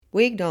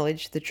We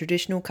acknowledge the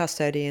traditional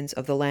custodians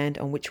of the land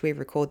on which we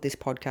record this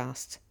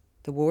podcast,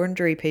 the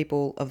Wurundjeri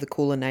people of the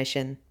Kulin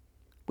Nation.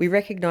 We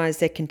recognise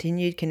their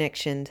continued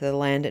connection to the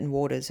land and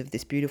waters of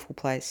this beautiful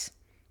place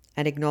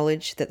and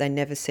acknowledge that they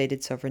never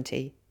ceded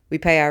sovereignty. We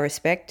pay our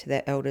respect to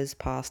their elders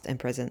past and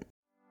present.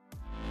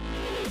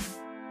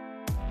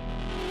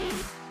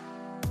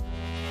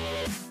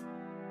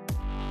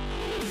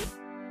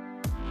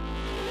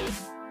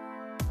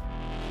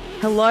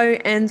 Hello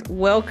and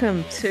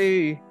welcome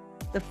to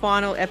the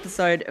final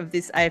episode of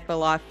this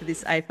AFL Life for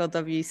this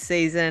AFLW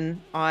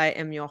season. I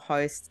am your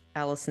host,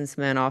 Alison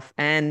Smirnoff,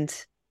 and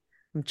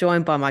I'm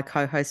joined by my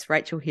co-host,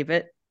 Rachel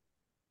Hibbett.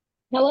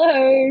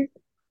 Hello.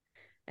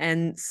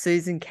 And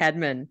Susan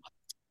Cadman.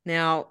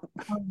 Now,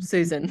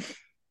 Susan,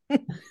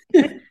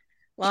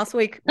 last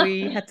week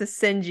we had to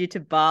send you to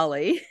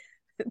Bali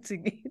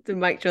to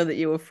make sure that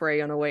you were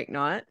free on a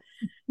weeknight.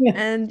 Yeah.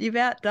 And you've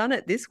outdone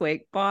it this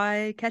week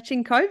by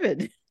catching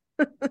COVID.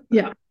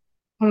 Yeah,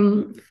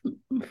 I'm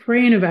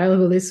free and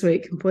available this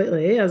week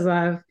completely, as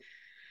I've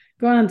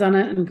gone and done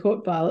it and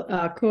caught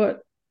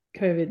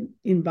COVID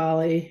in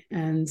Bali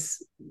and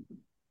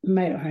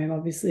made it home,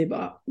 obviously.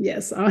 But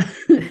yes, I'm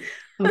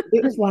a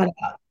bit flat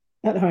out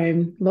at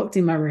home, locked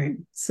in my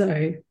room.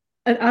 So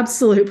an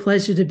absolute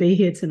pleasure to be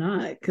here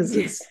tonight because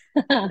it's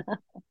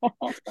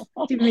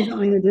giving me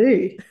something to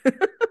do.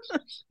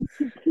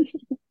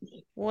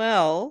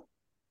 Well,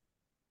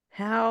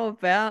 how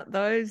about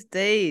those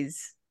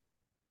D's?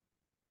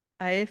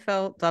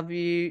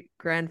 AFLW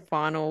Grand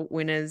Final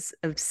winners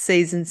of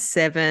Season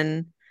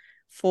 7,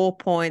 4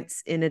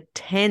 points in a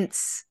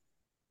tense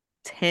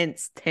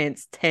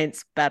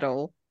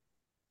battle.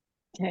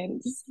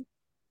 Tense.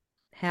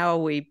 How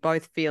are we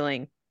both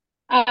feeling?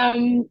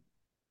 I'm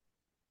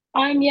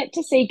yet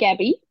to see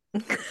Gabby.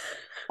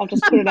 I'll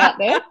just put it out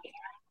there.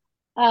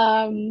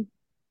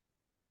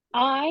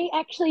 I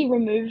actually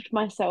removed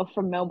myself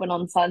from Melbourne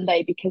on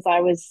Sunday because I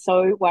was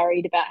so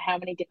worried about how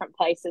many different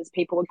places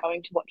people were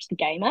going to watch the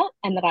game at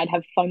and that I'd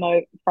have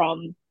FOMO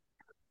from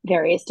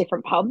various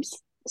different pubs.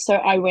 So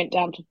I went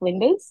down to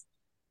Flinders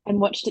and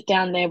watched it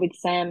down there with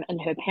Sam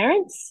and her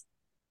parents,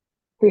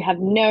 who have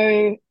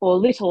no or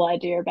little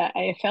idea about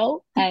AFL.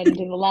 And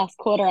in the last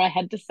quarter, I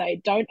had to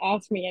say, don't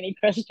ask me any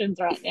questions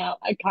right now.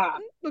 I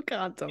can't. I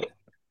can't do it.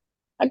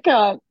 I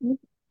can't.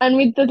 And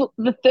with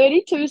the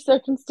 32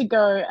 seconds to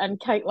go and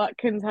Kate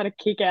Watkins had a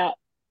kick out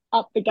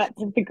up the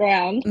guts of the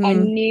ground, I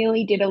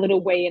nearly did a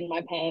little wee in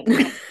my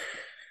pants.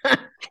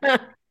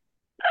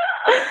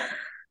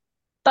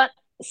 But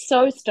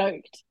so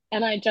stoked.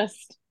 And I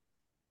just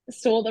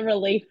saw the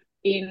relief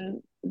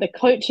in the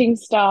coaching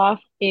staff,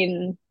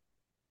 in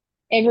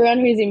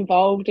everyone who's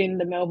involved in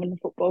the Melbourne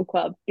Football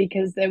Club,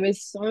 because there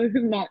was so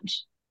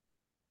much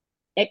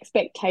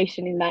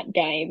expectation in that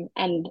game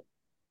and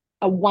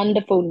a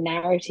wonderful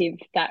narrative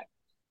that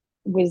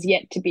was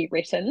yet to be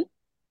written.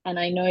 And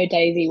I know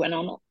Daisy went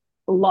on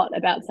a lot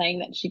about saying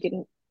that she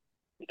didn't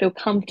feel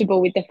comfortable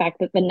with the fact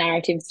that the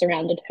narrative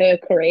surrounded her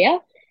career.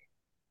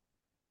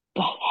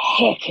 But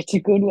heck, it's a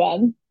good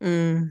one.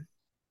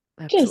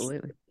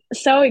 Absolutely.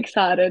 Just so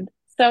excited.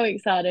 So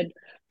excited.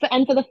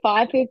 And for the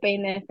 5 who've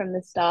been there from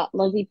the start,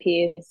 Lozzie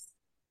Pearce,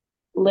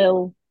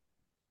 Lil,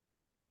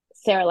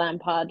 Sarah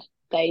Lampard,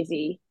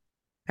 Daisy.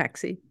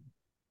 Paxi.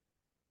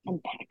 And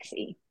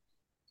Paxi.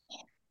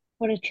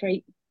 What a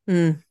treat.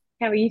 How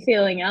are you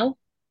feeling, Al?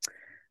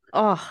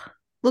 Oh,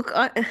 look,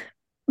 to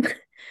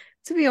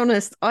be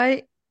honest,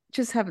 I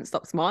just haven't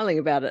stopped smiling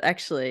about it,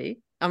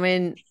 actually. I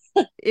mean,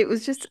 it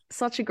was just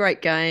such a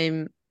great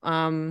game.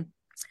 But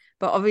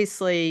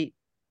obviously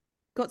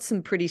got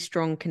some pretty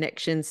strong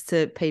connections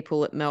to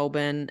people at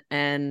Melbourne.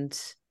 And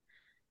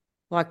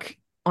like,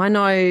 I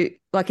know,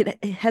 like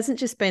it hasn't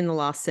just been the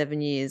last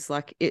 7 years,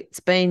 like it's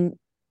been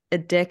a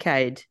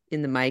decade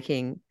in the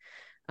making.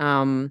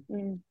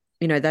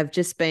 You know, they've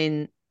just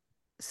been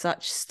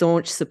such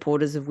staunch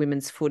supporters of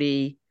women's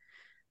footy.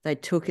 They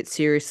took it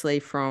seriously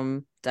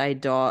from day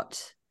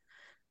dot.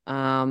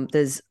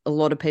 There's a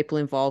lot of people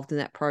involved in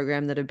that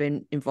program that have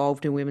been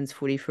involved in women's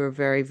footy for a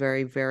very,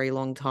 very, very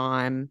long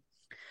time.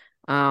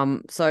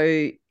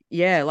 So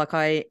yeah, like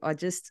I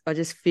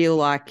just feel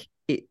like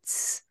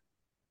it's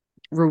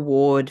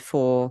reward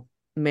for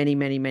many,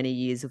 many, many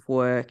years of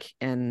work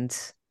and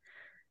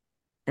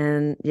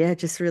yeah,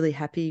 just really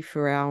happy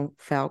for our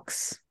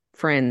Falcons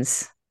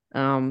friends.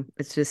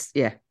 It's just,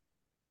 yeah,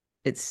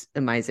 it's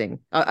amazing.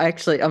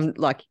 I'm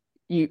like,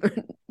 you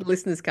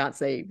listeners can't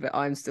see, but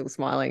I'm still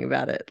smiling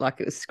about it. Like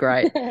it was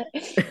great.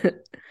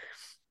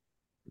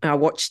 I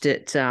watched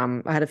it.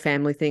 I had a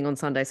family thing on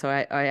Sunday, so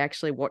I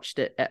actually watched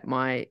it at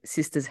my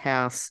sister's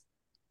house.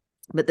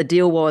 But the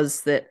deal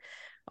was that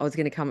I was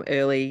going to come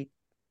early,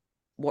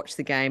 watch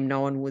the game. No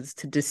one was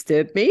to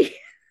disturb me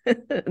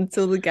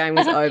until the game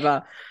was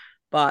over.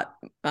 But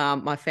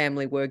my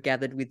family were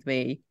gathered with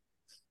me,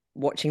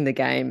 watching the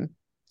game,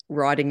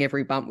 riding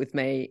every bump with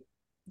me.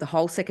 The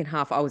whole second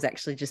half, I was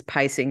actually just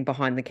pacing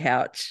behind the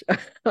couch.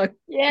 I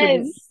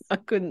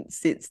couldn't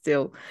sit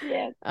still.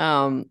 Yeah.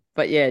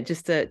 But yeah,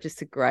 just a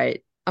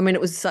great. I mean,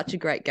 it was such a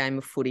great game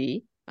of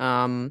footy.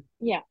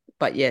 Yeah.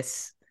 But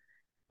yes,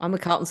 I'm a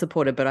Carlton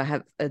supporter, but I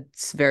have a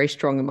very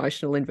strong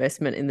emotional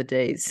investment in the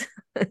D's.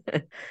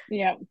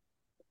 Yeah.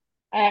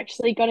 I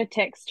actually got a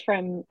text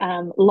from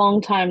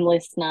long-time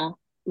listener,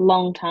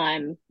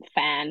 long-time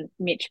fan,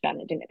 Mitch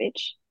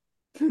Banadinovich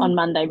on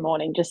Monday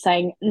morning, just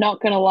saying,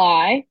 not gonna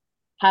lie,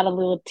 had a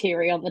little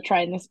teary on the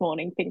train this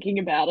morning thinking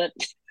about it.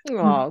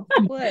 Oh,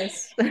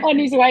 bless. On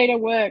his way to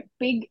work.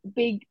 Big,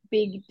 big,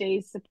 big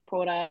D's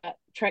supporter.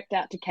 Trekked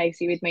out to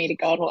Casey with me to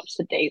go and watch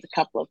the D's a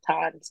couple of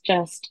times.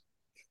 Just,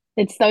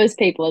 it's those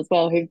people as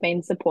well who've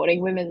been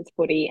supporting women's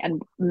footy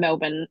and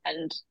Melbourne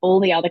and all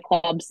the other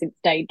clubs since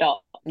day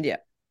dot. Yeah.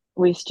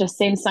 We've just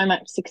seen so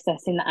much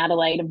success in the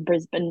Adelaide and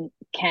Brisbane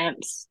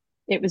camps.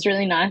 It was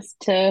really nice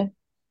to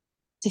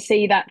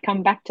see that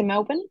come back to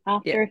Melbourne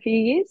after Yeah. a few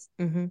years.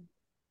 Mm-hmm.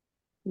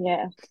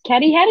 Yeah.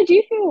 Caddy, how did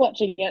you feel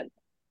watching it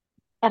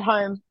at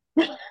home?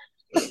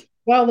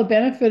 Well, the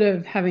benefit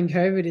of having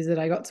COVID is that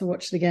I got to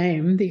watch the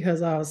game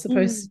because I was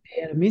supposed to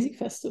be at a music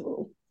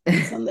festival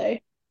on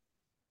Sunday.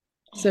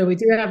 So we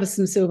do have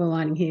some silver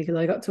lining here because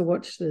I got to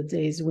watch the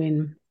D's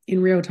win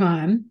in real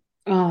time.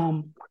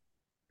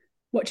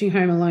 Watching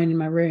Home Alone in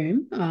my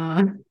room.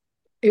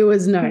 It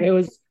was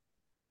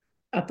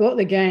I thought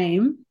the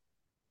game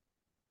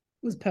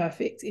was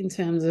perfect in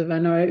terms of, I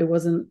know it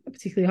wasn't a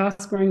particularly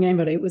high-scoring game,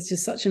 but it was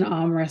just such an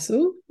arm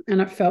wrestle.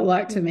 And it felt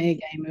like to me a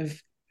game of,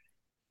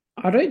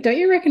 don't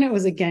you reckon it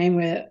was a game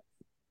where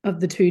of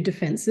the two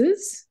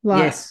defenses?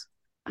 Like, yes,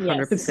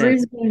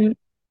 100%.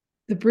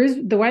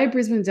 The way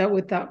Brisbane dealt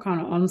with that kind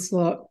of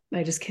onslaught,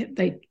 they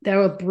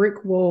were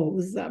brick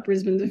walls, that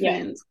Brisbane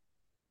defense.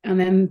 And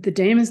then the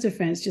Demons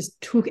defense just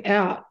took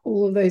out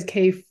all of those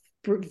key,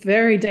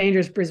 very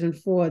dangerous Brisbane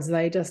forwards.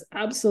 They just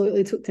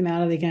absolutely took them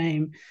out of the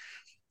game.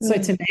 So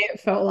to me,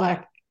 it felt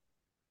like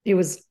it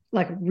was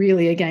like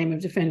really a game of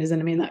defenders. And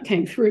I mean, that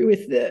came through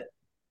with the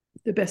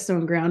best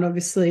on ground,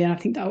 obviously. And I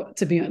think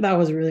that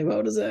was really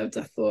well deserved,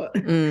 I thought.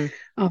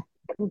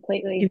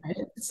 Completely.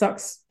 It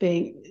sucks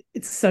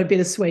it's so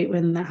bittersweet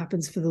when that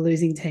happens for the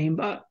losing team,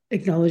 but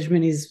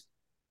acknowledgement is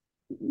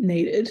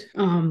needed.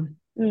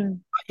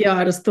 Yeah,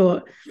 I just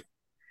thought,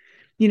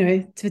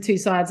 to two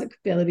sides that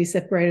could barely be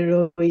separated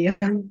all year.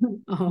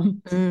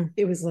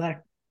 It was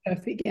like a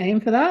perfect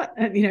game for that.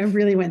 And,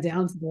 really went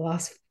down to the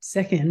last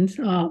second.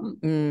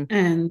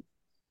 And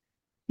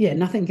yeah,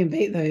 nothing can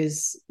beat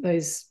those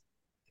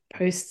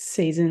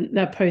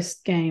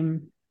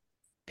post-game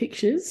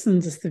pictures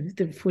and just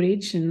the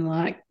footage. And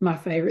like my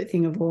favorite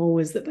thing of all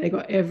was that they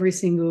got every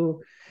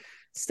single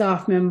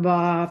staff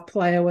member,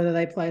 player, whether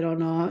they played or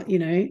not,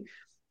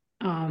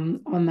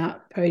 on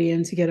that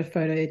podium to get a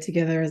photo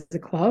together as a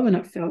club. And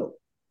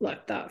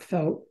it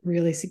felt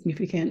really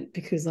significant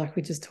because, like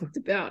we just talked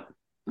about,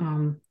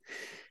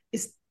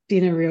 it's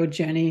been a real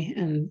journey,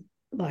 and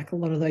like a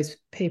lot of those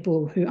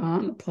people who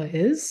aren't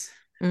players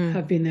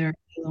have been there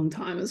a long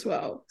time as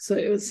well. So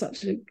it was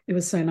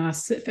so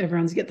nice for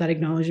everyone to get that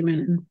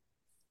acknowledgement, and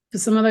for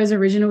some of those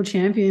original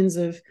champions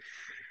of,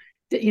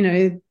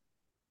 Daisy's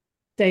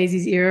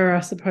era,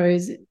 I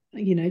suppose,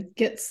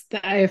 gets the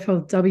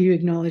AFLW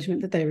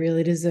acknowledgement that they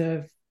really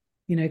deserve,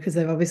 because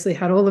they've obviously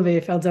had all the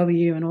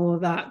VFLW and all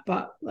of that,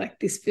 but like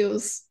this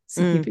feels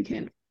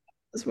significant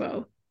as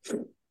well.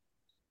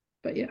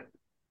 But yeah.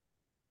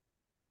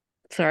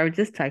 Sorry, I'm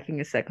just taking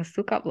a sec. I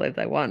still can't believe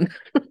they won.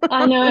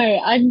 I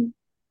know. I'm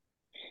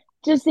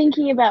just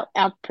thinking about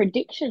our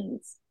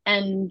predictions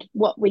and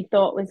what we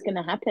thought was going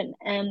to happen.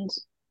 And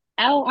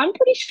I'm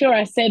pretty sure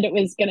I said it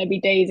was going to be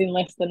D's in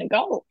less than a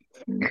goal.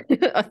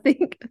 I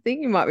think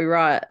you might be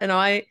right. And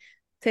I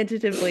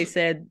tentatively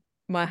said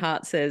my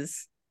heart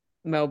says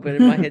Melbourne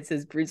and my head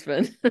says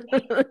Brisbane. But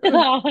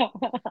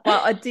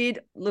I did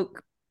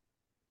look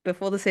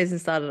before the season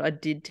started. I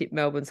did tip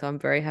Melbourne, so I'm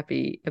very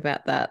happy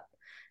about that.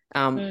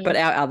 But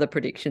our other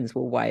predictions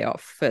were way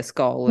off. First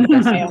goal and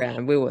best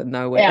round, we were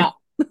nowhere. Yeah.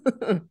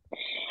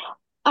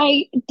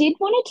 I did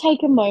want to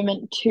take a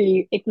moment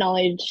to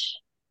acknowledge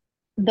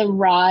the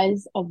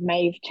rise of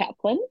Maeve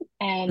Chaplin,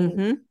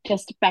 and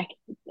just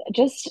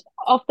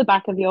off the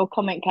back of your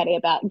comment, Caddy,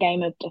 about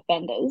Game of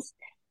Defenders.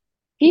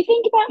 If you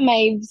think about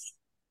Maeve's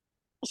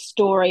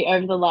story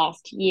over the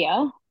last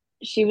year,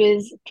 she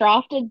was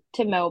drafted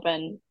to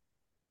Melbourne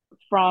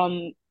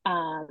from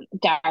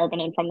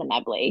Darebin and from the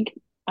NAB League.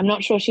 I'm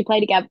not sure she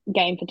played a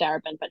game for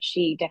Darebin, but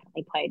she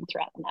definitely played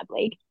throughout the NAB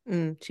League.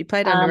 She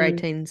played under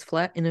 18s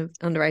flag in an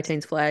under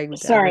 18s flag. With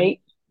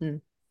sorry,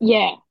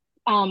 yeah,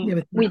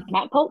 with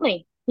Matt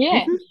Pulteney.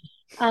 Yeah.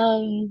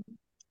 So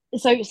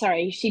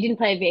sorry, she didn't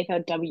play a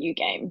VFLW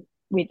game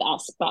with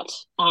us, but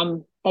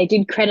they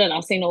did credit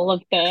us in all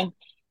of the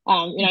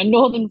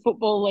Northern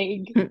Football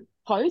League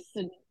posts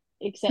and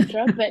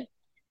etc. But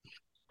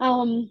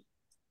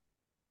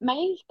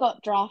Maeve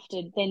got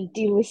drafted, then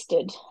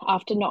delisted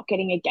after not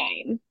getting a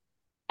game,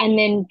 and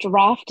then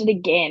drafted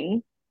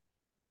again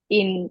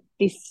in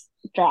this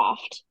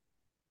draft.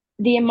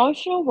 The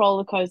emotional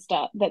roller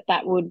coaster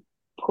that would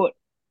put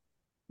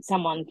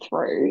someone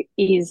through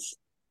is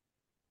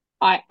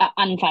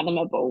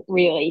unfathomable,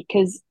 really,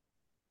 because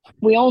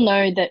we all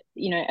know that,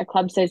 a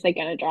club says they're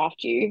going to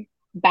draft you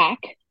back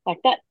like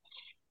that.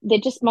 There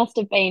just must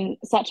have been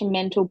such a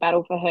mental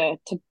battle for her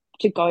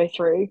to go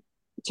through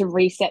to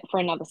reset for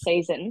another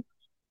season,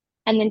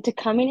 and then to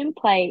come in and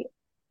play,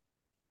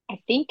 I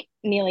think,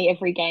 nearly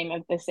every game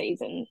of the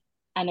season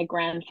and a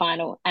grand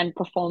final and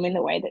perform in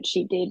the way that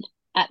she did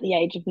at the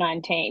age of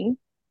 19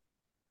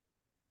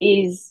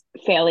 is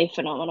fairly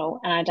phenomenal.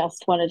 And I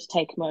just wanted to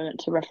take a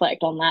moment to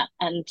reflect on that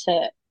and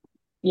to,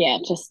 yeah,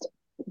 just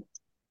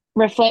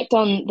reflect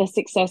on the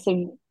success of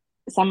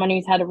someone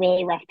who's had a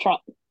really rough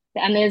trot.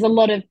 And there's a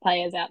lot of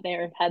players out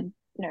there who've had,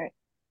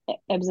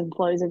 ebbs and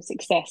flows of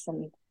success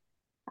and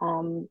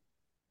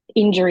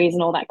injuries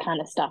and all that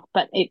kind of stuff.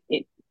 But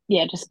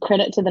yeah, just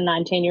credit to the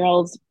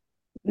 19-year-old's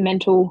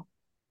mental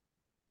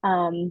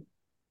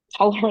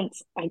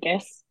tolerance, I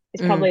guess,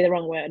 is probably the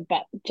wrong word,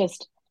 but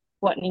just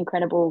what an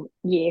incredible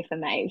year for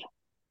Maeve.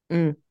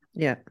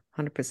 Yeah,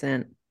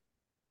 100%.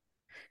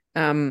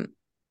 Do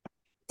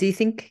you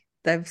think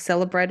they've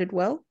celebrated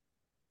well?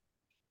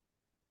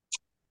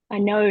 I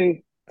know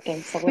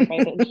they've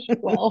celebrated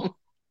well.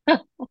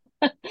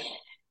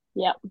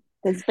 Yep.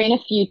 There's been a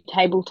few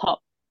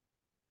tabletop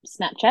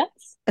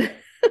Snapchats.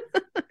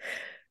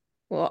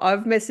 Well,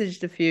 I've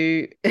messaged a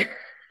few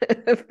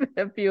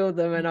of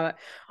them, and I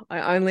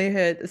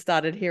only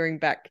started hearing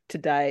back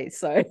today.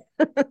 So,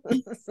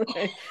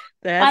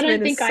 there has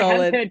been a solid.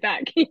 I have heard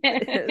back.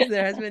 Yeah.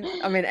 There has been.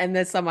 I mean, and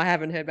there's some I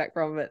haven't heard back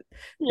from, but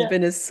Yeah. there's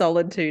been a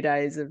solid 2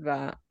 days of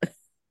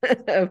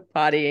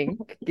partying.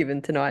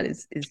 Given tonight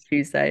is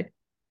Tuesday.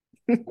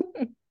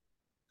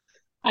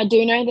 I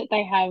do know that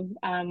they have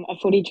a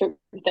footy trip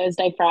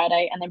Thursday,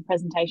 Friday, and then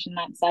presentation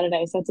night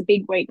Saturday. So it's a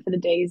big week for the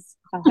Ds.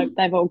 I hope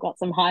they've all got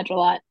some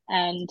Hydralyte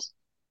and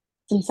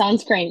some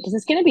sunscreen because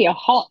it's going to be a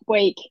hot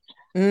week.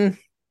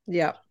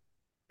 Yeah,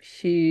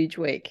 huge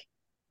week.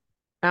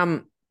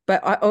 But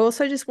I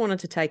also just wanted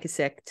to take a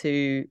sec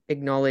to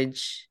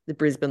acknowledge the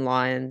Brisbane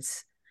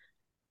Lions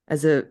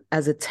as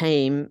a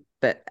team,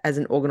 but as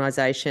an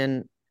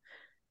organisation,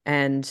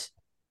 and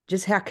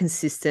just how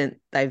consistent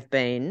they've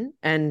been.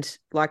 And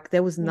like,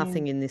 there was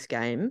nothing in this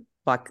game,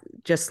 like,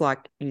 just like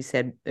you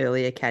said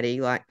earlier,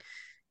 Caddy, like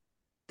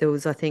there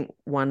was, I think,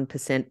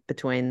 1%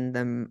 between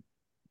them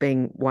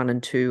being 1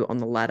 and 2 on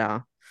the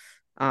ladder.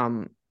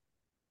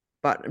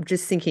 But I'm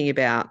just thinking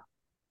about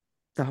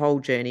the whole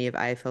journey of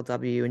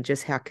AFLW and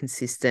just how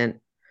consistent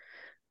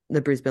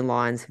the Brisbane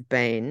Lions have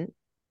been.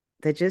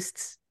 They're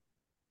just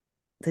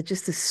a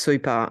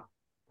super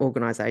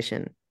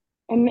organisation.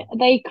 And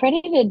they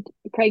credited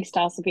Craig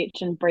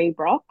Starcevich and Bree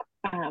Brock,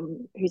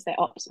 who's their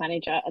ops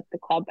manager at the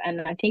club,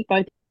 and I think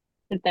both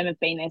of them have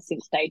been there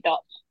since day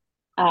dot,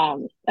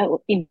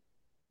 in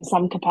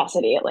some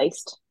capacity at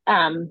least.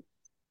 And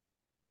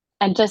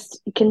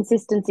just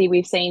consistency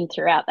we've seen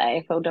throughout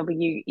the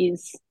AFLW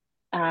is,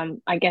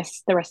 I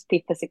guess, the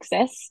recipe for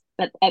success.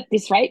 But at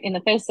this rate, in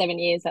the first 7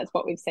 years, that's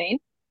what we've seen.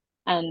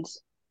 And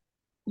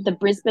the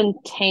Brisbane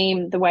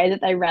team, the way that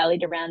they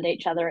rallied around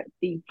each other at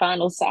the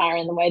final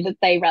siren, the way that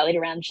they rallied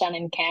around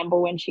Shannon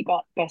Campbell when she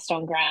got best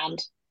on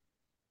ground,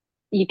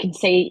 you can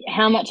see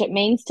how much it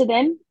means to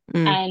them.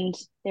 And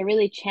they're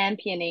really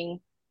championing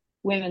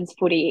women's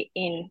footy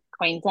in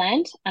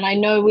Queensland. And I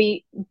know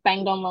we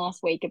banged on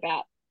last week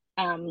about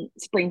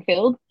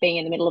Springfield being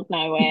in the middle of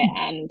nowhere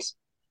and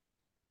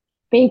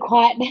being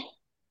quite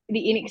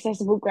the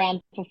inaccessible ground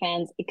for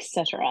fans,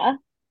 etc.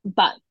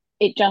 But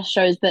it just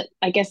shows that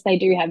I guess they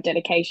do have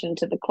dedication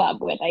to the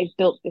club where they've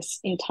built this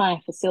entire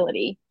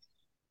facility,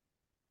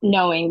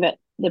 knowing that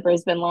the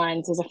Brisbane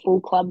Lions is a full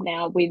club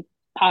now with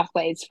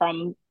pathways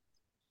from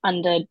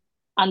underage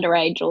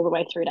all the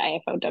way through to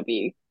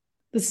AFLW.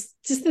 This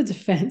just the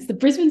defense. The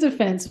Brisbane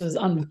defense was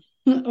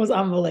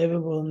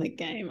unbelievable in the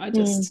game.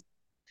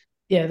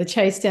 The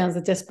chase downs,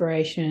 the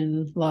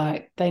desperation,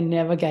 like they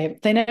never gave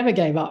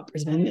up,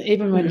 Brisbane.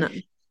 Even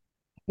when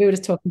we were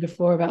just talking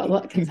before about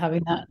Watkins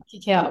having that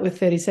kick out with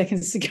 30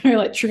 seconds to go,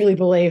 like truly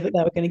believe that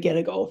they were going to get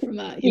a goal from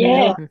that. You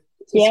know,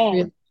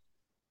 really,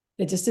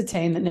 they're just a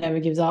team that never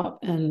gives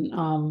up. And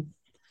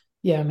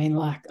I mean,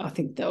 like, I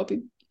think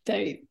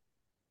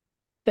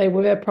they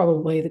were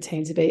probably the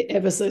team to beat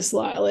ever so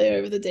slightly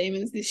over the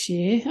Demons this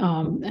year,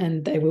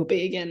 and they will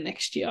be again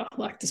next year,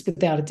 like, just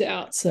without a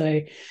doubt.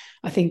 So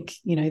I think,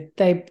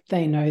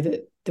 they know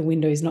that the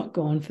window is not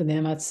gone for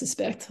them, I'd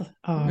suspect.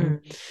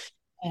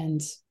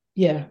 And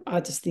yeah,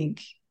 I just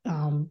think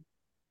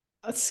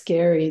it's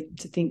scary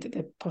to think that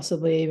they're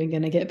possibly even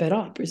going to get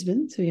better,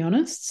 Brisbane, to be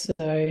honest.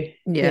 So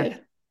yeah,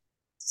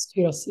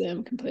 kudos to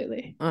them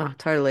completely. Oh,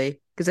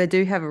 totally. Because they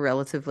do have a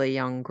relatively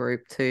young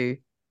group too.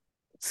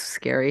 It's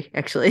scary,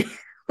 actually.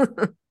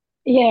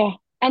 Yeah.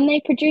 And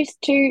they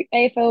produced 2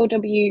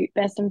 AFLW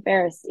best and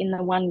fairest in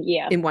the 1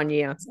 year. In 1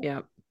 year, yeah.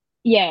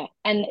 Yeah.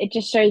 And it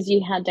just shows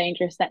you how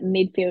dangerous that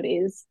midfield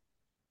is.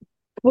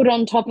 Put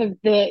on top of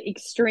the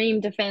extreme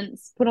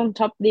defence, put on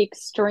top of the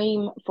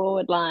extreme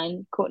forward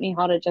line, Courtney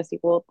Hodder, Jessie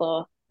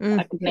Walther,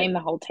 I could name the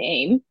whole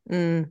team.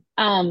 Yeah,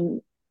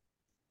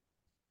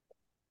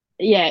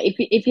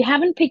 if you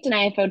haven't picked an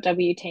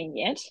AFLW team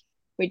yet,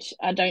 which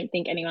I don't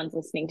think anyone's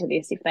listening to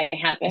this if they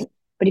haven't.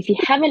 But if you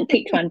haven't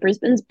picked one,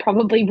 Brisbane's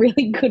probably a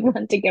really good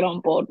one to get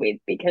on board with,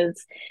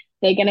 because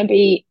they're going to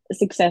be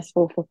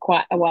successful for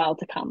quite a while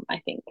to come, I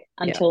think,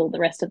 until the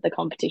rest of the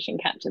competition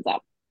catches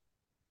up.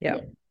 Yeah,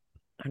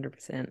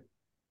 100%.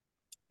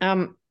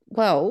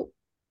 Well,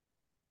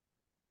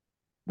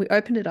 we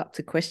opened it up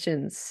to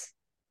questions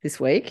this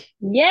week.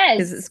 Yes.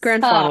 Because it's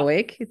grand final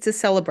week. It's a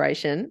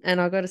celebration. And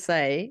I've got to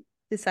say,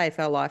 this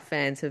AFL Life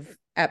fans have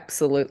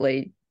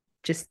absolutely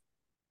just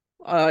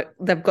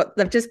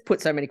they've just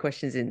put so many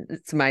questions in.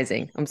 It's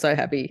amazing. I'm so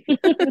happy.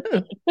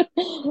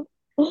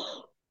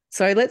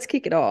 So let's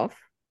kick it off.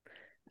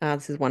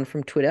 This is one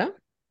from Twitter.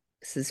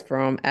 This is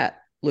from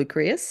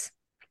 @Lucrius.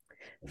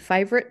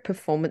 Favorite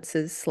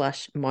performances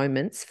 /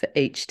 moments for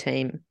each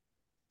team.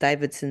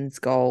 Davidson's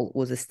goal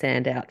was a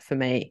standout for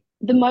me.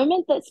 The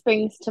moment that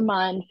springs to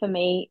mind for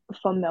me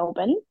for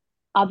Melbourne,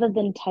 other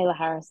than Taylor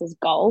Harris's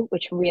goal,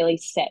 which really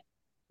set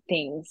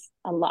things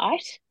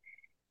alight,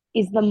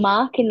 is the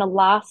mark in the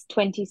last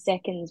 20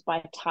 seconds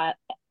by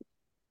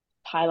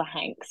Tyler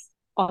Hanks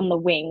on the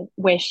wing,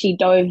 where she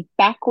dove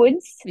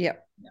backwards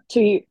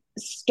to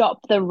stop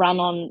the run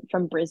on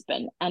from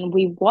Brisbane. And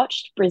we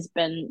watched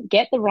Brisbane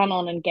get the run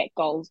on and get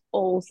goals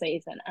all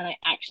season. And I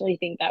actually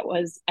think that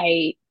was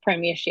a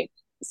premiership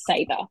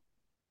saver.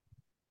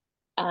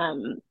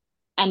 And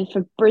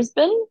for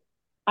Brisbane,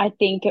 I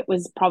think it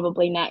was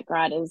probably Nat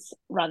Grider's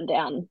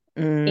rundown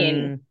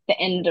in the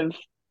end of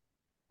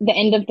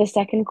the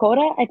second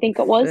quarter. I think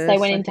it was. They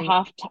went into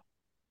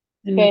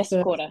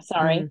first quarter.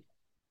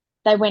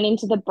 They went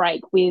into the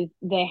break with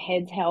their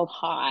heads held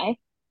high,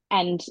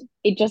 and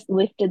it just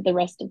lifted the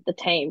rest of the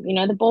team. You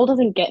know, the ball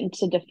doesn't get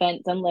into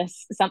defense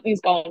unless something's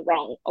gone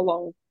wrong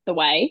along the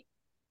way.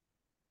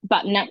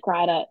 But Nat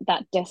Grider,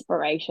 that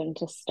desperation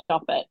to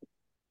stop it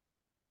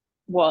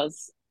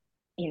was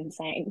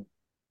insane.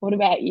 What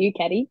about you,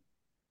 Caddy?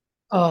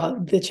 Oh,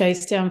 the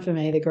chase down for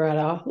me, the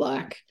Grider.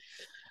 Like,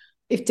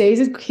 if Dees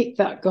had kicked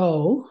that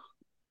goal,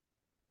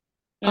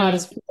 I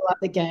just feel like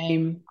the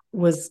game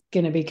was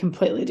going to be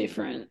completely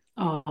different.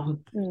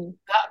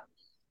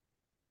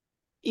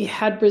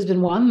 Had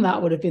Brisbane won,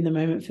 that would have been the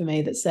moment for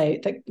me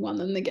that won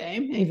them the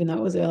game, even though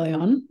it was early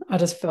on. I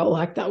just felt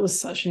like that was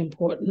such an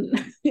important,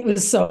 it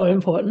was so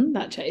important,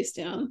 that chase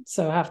down.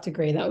 So I have to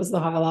agree, that was the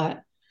highlight.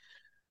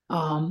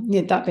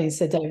 That being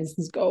said,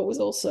 Davidson's goal was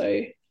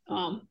also,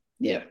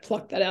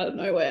 plucked that out of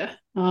nowhere.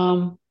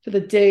 For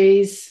the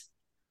D's,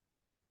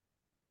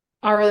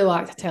 I really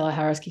liked Taylor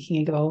Harris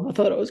kicking a goal. I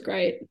thought it was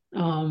great.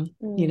 I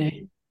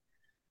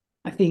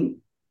think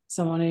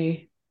someone who,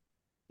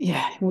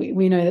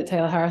 we know that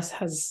Taylor Harris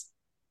has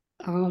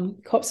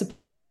cops it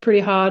pretty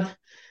hard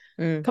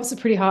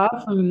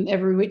from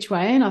every which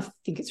way, and I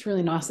think it's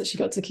really nice that she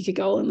got to kick a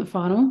goal in the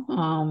final.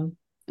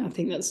 I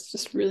think that's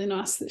just really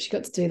nice that she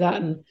got to do that,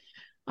 and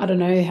I don't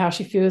know how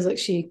she feels. Like,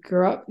 she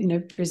grew up,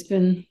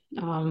 Brisbane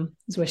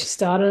is where she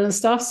started and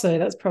stuff, so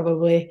that's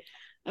probably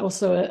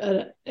also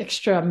an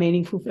extra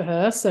meaningful for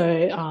her. So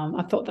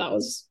I thought that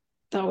was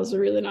a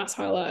really nice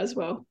highlight as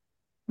well.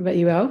 What about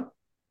you, Elle?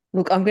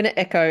 Look, I'm going to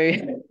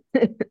echo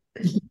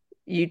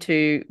you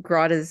two.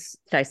 Grider's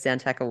chase down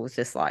tackle was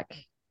just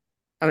like,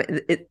 I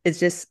mean, it's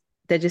just,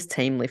 they're just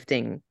team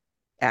lifting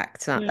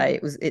acts, aren't they?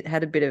 It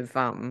had a bit of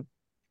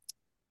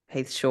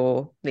Heath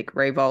Shaw, Nick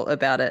Riewoldt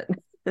about it.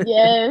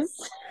 Yes.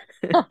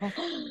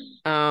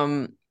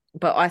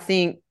 But I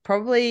think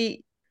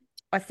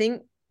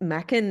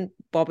Mackin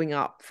bobbing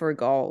up for a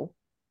goal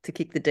to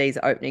kick the D's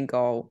opening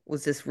goal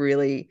was just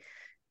really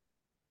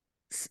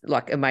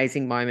like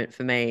amazing moment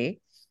for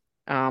me.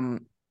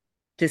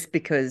 Just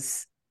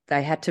because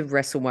they had to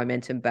wrestle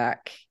momentum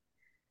back.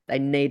 They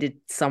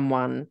needed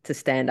someone to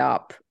stand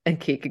up and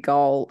kick a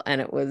goal,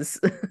 and it was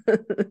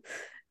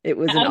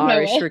an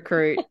Irish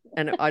recruit,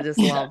 and I just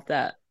loved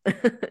that.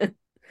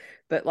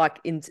 But like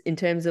in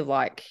terms of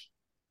like,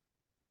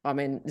 I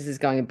mean, this is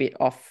going a bit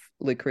off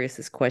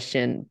Lucreus's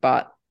question,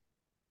 but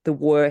the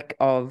work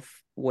of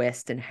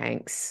West and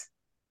Hanks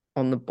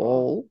on the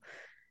ball,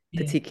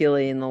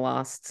 particularly in the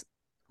last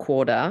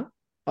quarter,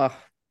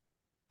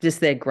 just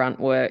their grunt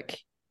work,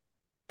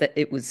 that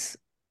it was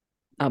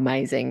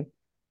amazing.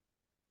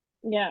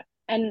 Yeah,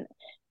 and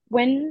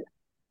when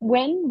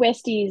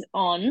Westie is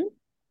on,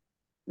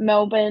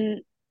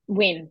 Melbourne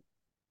win.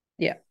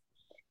 Yeah.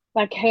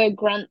 Like, her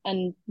grunt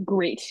and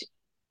grit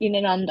in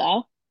and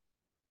under,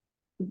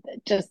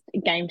 just a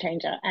game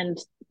changer. And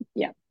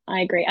yeah,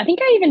 I agree. I think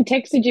I even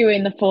texted you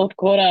in the fourth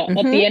quarter,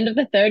 at the end of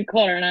the third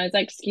quarter, and I was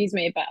like, excuse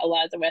me, but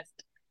Eliza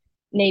West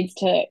needs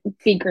to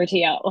be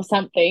grittier or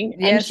something.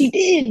 Yes, and she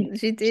did.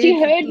 She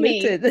heard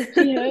me.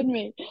 She heard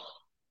me.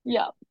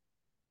 Yeah.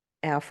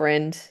 Our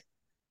friend.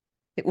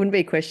 It wouldn't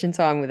be question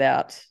time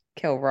without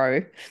Kel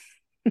Rowe.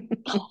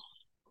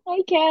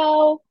 Hey,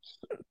 Kel.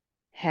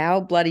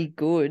 How bloody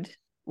good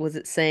was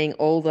it seeing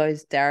all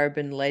those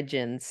Darebin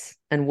legends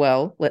and,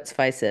 well, let's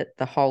face it,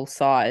 the whole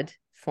side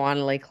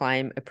finally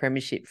claim a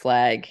premiership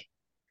flag?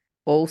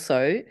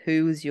 Also,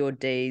 who was your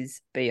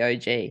D's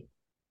BOG?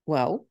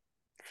 Well,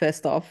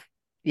 first off,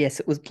 yes,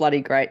 it was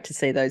bloody great to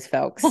see those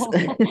Falcons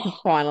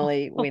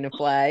finally win a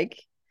flag.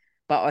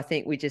 But I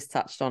think we just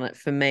touched on it.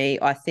 For me,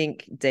 I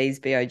think Dee's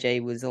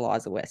BOG was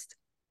Eliza West.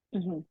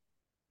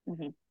 Mm-hmm.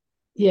 Mm-hmm.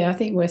 Yeah, I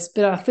think West,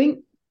 but I think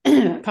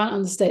I can't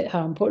understate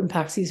how important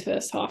Paxi's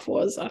first half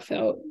was. I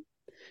felt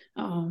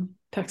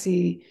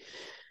Paxi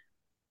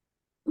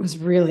was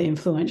really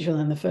influential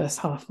in the first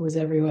half, was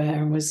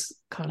everywhere and was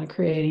kind of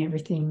creating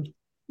everything.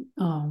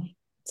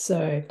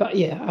 But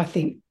yeah, I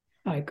think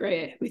I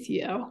agree with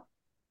you, Al.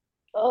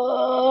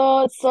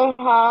 Oh, it's so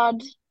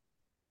hard.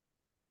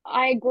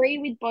 I agree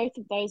with both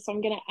of those, so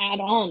I'm going to add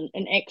on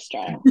an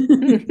extra.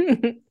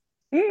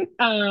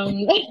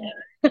 Um,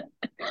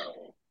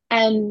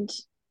 and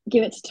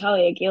give it to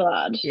Talia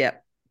Gillard. Yeah.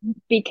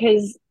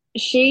 Because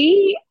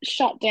she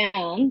shut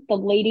down the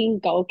leading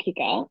goal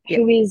kicker,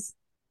 who is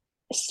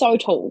so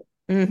tall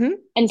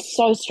and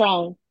so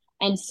strong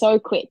and so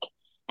quick.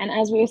 And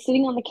as we were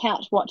sitting on the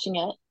couch watching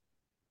it,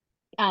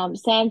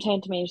 Sam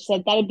turned to me and she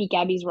said, that'd be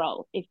Gabby's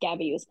role if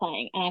Gabby was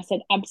playing. And I said,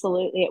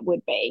 absolutely, it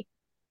would be.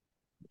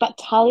 But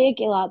Talia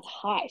Gillard's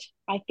height,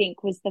 I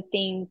think, was the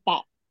thing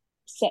that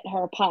set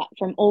her apart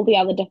from all the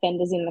other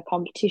defenders in the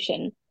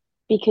competition,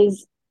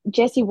 because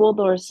Jessie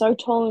Wardlaw is so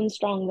tall and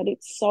strong that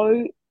it's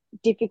so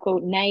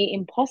difficult, nay,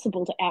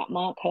 impossible to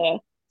outmark her.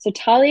 So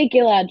Talia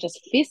Gillard just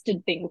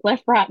fisted things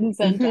left, right, and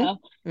center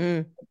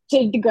to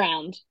the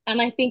ground.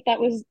 And I think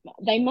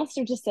they must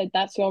have just said,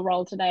 that's your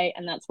role today.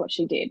 And that's what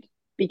she did,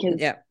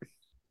 because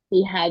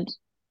he had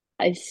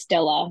a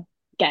stellar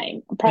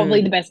game.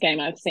 Probably the best game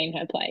I've seen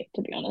her play,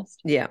 to be honest.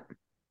 Yeah.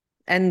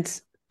 And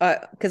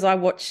because I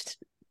watched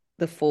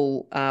the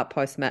full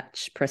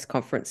post-match press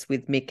conference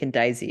with Mick and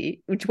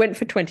Daisy, which went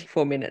for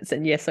 24 minutes.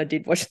 And yes, I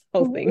did watch the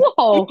whole thing.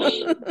 Whoa.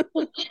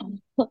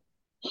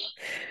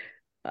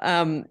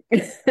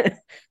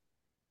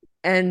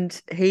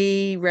 And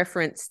he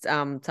referenced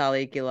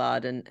Talia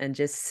Gillard and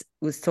just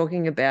was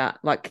talking about,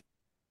 like,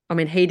 I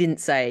mean, he didn't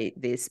say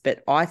this,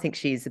 but I think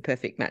she's the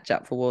perfect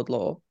matchup for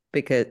Wardlaw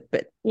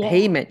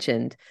he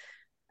mentioned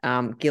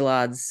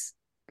Gillard's,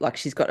 like,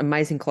 she's got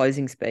amazing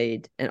closing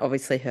speed and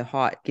obviously her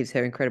height gives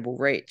her incredible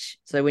reach.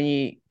 So when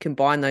you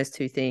combine those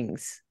two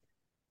things,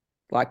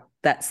 like,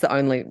 that's the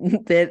only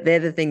they're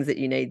the things that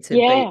you need to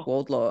beat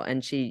Wardlaw,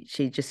 and she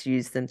just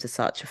used them to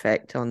such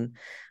effect on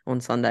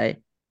Sunday.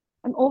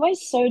 I'm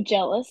always so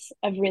jealous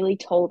of really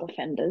tall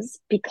defenders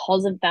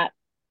because of that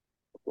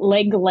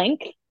leg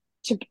length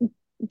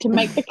to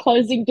make the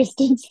closing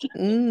distance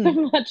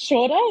much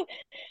shorter.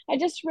 I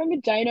just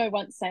remember Jano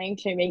once saying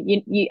to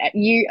me,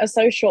 you are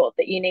so short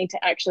that you need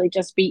to actually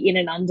just be in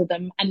and under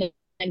them and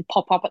then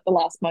pop up at the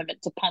last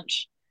moment to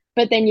punch.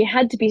 But then you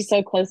had to be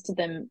so close to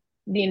them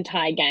the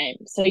entire game,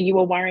 so you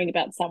were worrying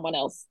about someone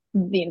else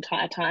the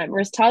entire time.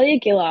 Whereas Talia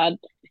Gillard,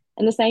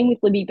 and the same with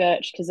Libby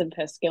Birch because of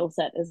her skill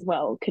set as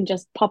well, can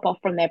just pop off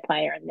from their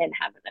player and then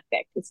have an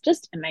effect. It's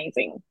just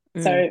amazing.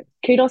 So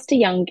kudos to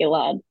young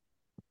Gillard.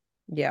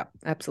 Yeah,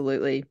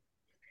 absolutely.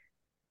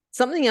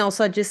 Something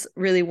else I just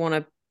really want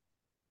to,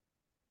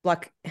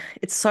 like,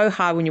 it's so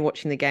hard when you're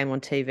watching the game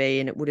on TV,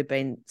 and it would have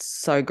been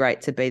so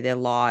great to be there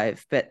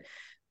live. But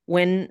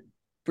when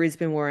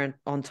Brisbane were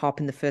on top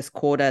in the first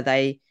quarter,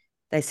 they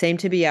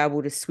seemed to be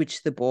able to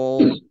switch the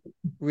ball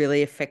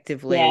really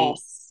effectively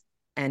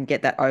and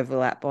get that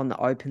overlap on the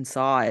open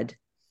side.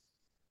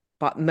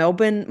 But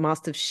Melbourne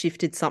must have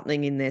shifted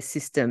something in their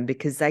system,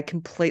 because they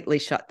completely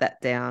shut that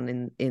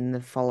down in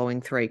the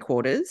following three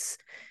quarters.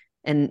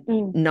 And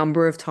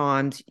number of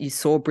times you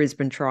saw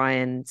Brisbane try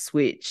and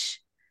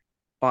switch,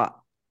 but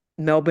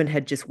Melbourne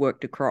had just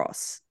worked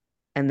across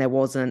and there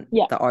wasn't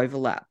the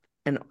overlap.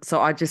 And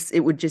so it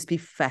would just be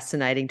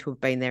fascinating to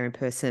have been there in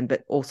person,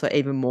 but also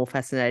even more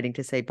fascinating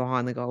to see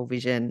behind the goal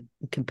vision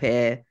and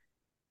compare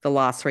the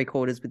last three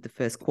quarters with the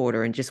first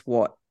quarter and just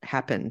what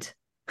happened.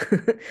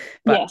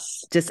 But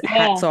just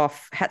hats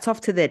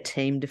off to their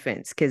team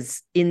defense,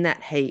 because in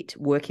that heat,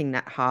 working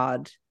that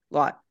hard,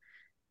 like,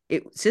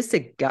 it's just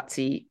a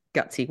gutsy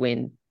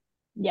win.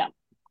 Yeah.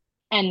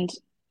 And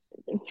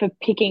for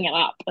picking it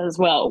up as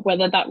well,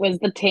 whether that was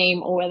the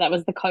team or whether that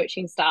was the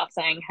coaching staff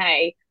saying,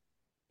 hey,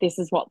 this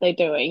is what they're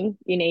doing,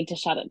 you need to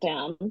shut it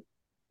down.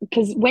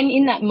 Because when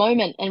in that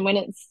moment and when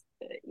it's,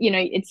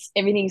 it's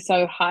everything's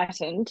so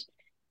heightened,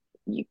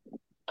 you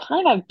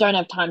kind of don't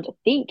have time to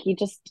think.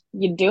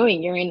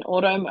 You're in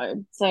auto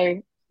mode.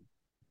 So,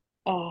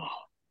 oh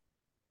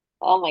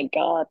my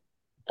God,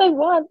 I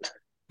won.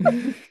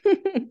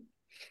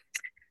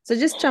 So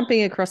just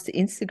jumping across to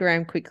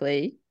Instagram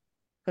quickly,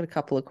 got a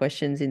couple of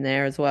questions in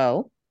there as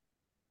well.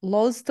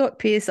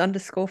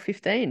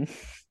 Loz.Pierce_15.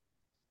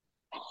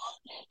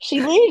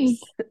 She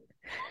lives.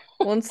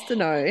 Wants to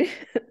know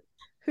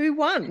who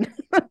won.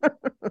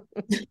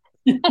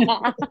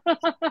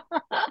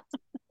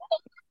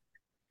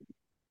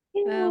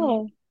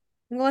 Well,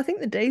 I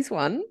think the D's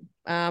won.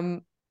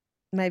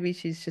 Maybe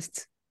she's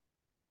just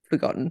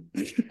forgotten.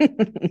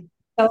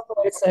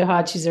 It's so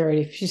hard.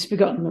 She's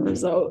forgotten the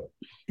result.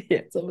 Yeah,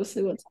 it's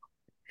obviously what's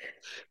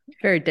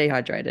very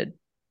dehydrated.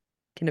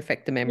 Can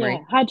affect the memory.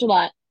 Yeah,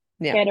 Hydrolyte.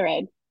 Yeah.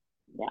 Gatorade.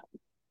 Yeah.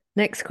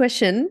 Next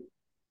question.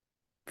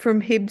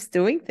 from Hibs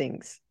doing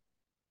things.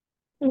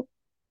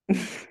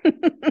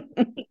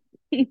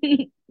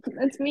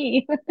 That's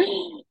me.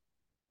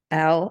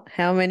 Al,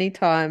 how many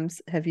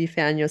times have you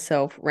found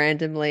yourself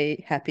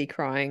randomly happy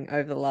crying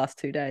over the last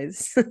 2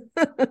 days?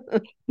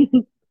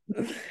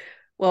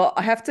 Well,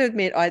 I have to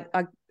admit,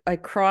 I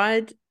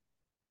cried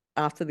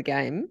after the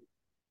game,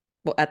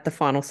 well, at the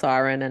final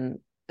siren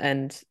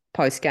and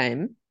post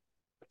game.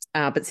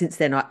 But since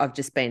then, I've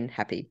just been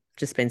happy,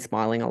 just been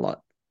smiling a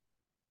lot.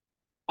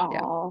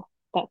 Oh,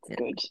 that's Yeah.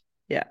 good.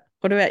 Yeah.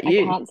 What about I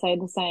you? can't say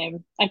the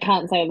same. I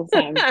can't say the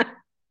same.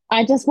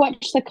 I just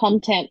watch the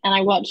content and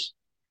I watch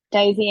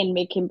Daisy and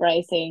Mick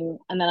embracing,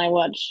 and then I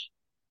watch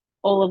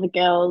all of the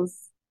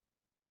girls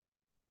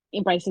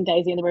embracing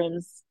Daisy in the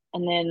rooms,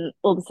 and then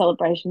all the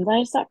celebrations.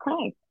 I just start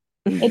crying.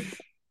 It's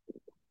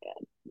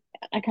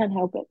I can't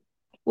help it.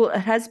 Well, it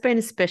has been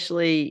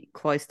especially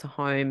close to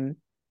home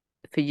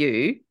for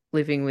you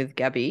living with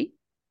Gabby.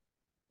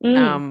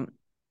 Mm.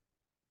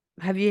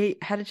 Have you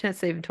had a chance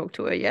to even talk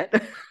to her yet?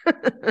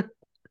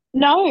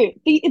 No,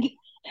 the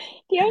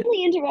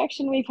only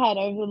interaction we've had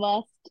over the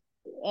last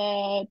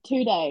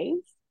 2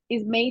 days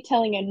is me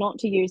telling her not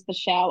to use the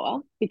shower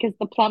because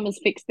the plumbers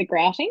fixed the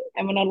grouting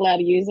and we're not allowed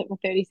to use it for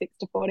 36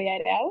 to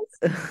 48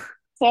 hours.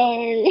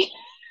 So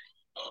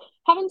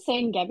haven't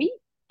seen Gabby,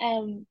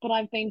 but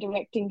I've been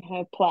directing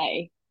her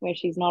play where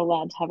she's not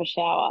allowed to have a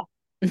shower.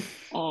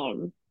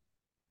 Um,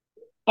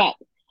 but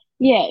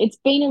yeah, it's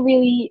been a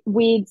really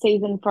weird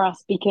season for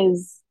us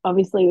because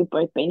obviously we've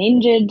both been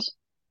injured.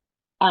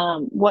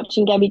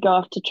 Watching Gabby go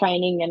off to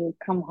training and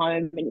come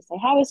home and you say,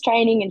 "How was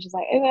training?" And she's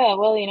like, "Oh, yeah,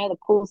 well, the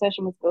pool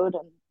session was good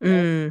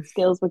and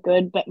skills were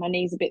good, but my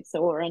knee's a bit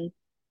sore." And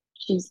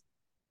she's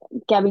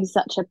Gabby's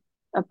such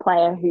a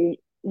player who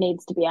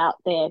needs to be out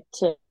there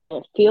to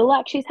feel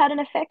like she's had an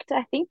effect.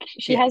 I think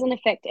she Yeah. has an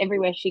effect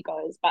everywhere she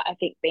goes, but I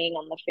think being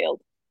on the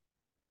field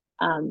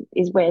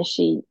is where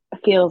she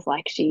feels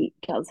like she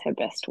does her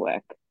best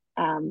work.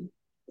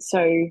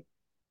 So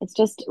it's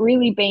just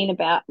really been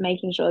about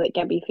making sure that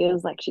Gabby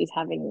feels like she's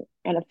having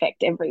an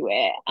effect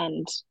everywhere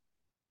and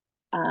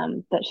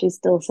that she's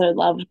still so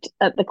loved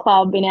at the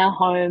club, in our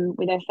home,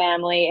 with her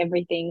family,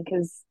 everything.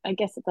 Because I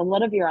guess it's a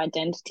lot of your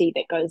identity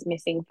that goes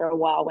missing for a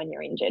while when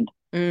you're injured.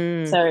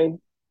 So,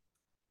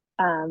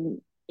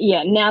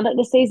 yeah, now that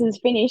the season's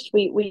finished,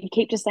 we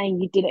keep just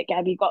saying, "You did it,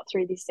 Gab. You got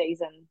through this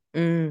season.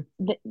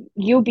 That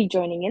you'll be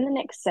joining in the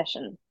next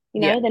session.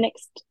 Yeah. The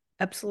next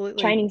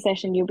Absolutely. training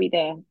session, you'll be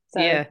there."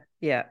 So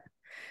yeah.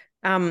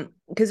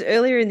 Because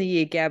earlier in the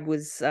year, Gab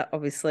was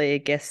obviously a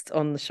guest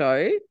on the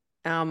show.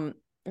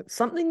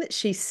 Something that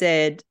she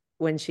said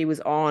when she was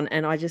on,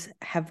 and I just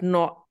have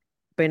not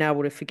been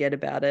able to forget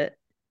about it.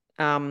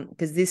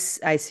 Because this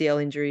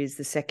ACL injury is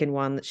the second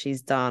one that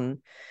she's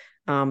done.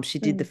 She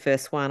did the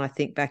first one, I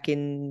think, back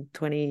in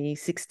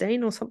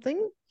 2016 or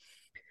something.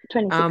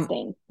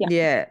 2016, yeah.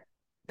 Yeah,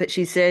 but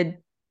she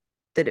said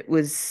that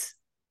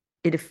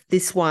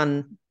this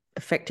one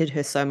affected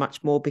her so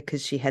much more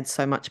because she had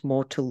so much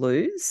more to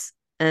lose.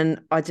 And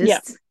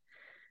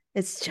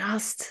it's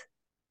just,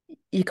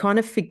 you kind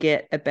of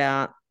forget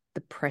about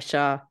the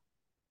pressure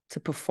to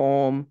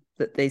perform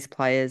that these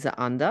players are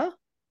under.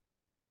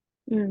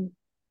 And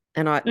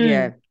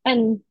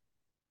And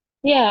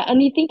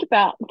you think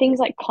about things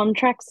like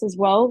contracts as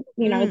well.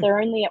 They're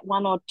only at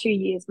 1 or 2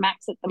 years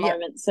max at the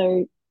moment.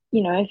 So,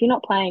 if you're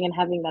not playing and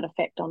having that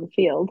effect on the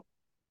field,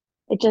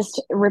 it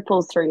just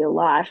ripples through your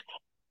life.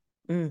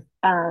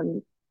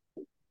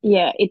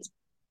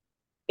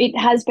 It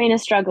has been a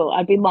struggle.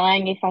 I'd be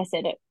lying if I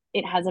said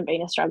it hasn't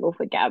been a struggle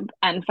for Gab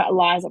and for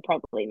Eliza,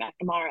 probably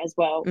McNamara as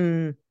well.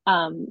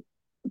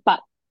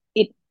 But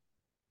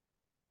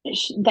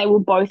they will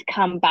both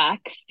come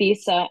back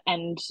fiercer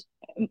and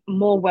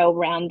more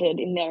well-rounded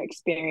in their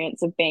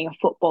experience of being a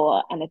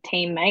footballer and a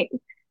teammate,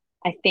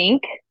 I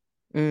think.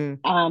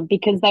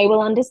 Because they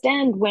will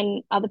understand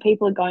when other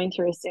people are going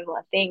through a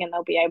similar thing and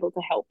they'll be able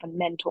to help and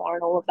mentor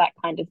and all of that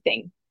kind of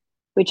thing,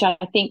 which I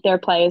think there are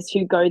players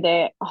who go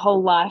their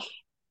whole life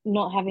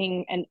not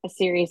having a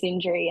serious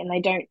injury and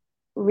they don't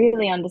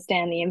really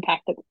understand the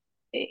impact that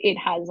it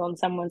has on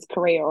someone's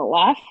career or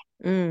life.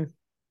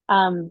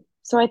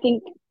 So I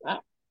think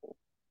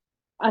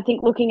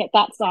looking at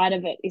that side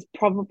of it is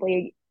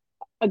probably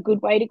a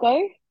good way to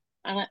go.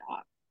 And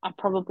I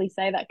probably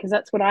say that because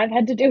that's what I've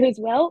had to do as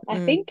well,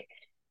 I think.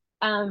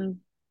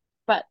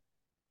 But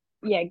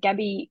yeah,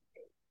 Gabby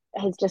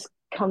has just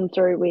come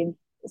through with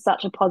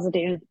such a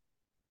positive,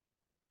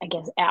 I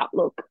guess,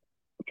 outlook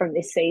from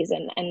this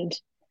season. And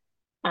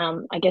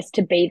I guess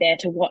to be there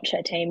to watch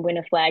her team win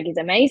a flag is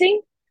amazing,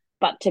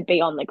 but to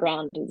be on the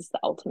ground is the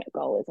ultimate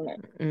goal, isn't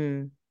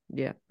it?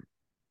 Yeah.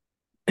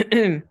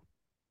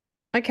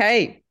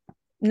 Okay.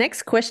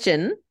 Next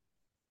question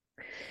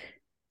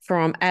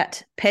from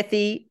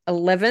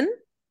 @Pethy11.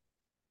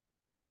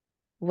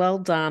 Well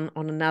done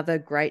on another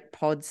great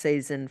pod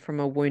season from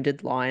a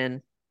wounded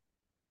lion.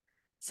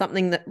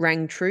 Something that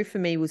rang true for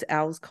me was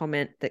Al's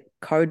comment that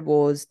code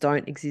wars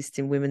don't exist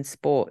in women's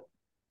sport.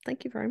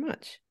 Thank you very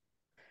much.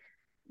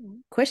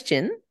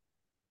 Question: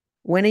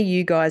 when are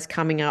you guys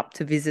coming up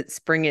to visit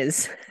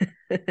Springers?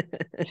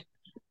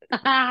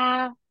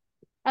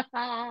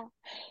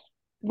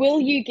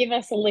 Will you give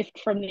us a lift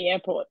from the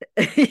airport?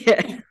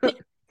 Yeah,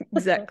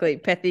 exactly.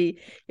 Pethy,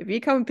 if you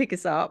come and pick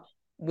us up,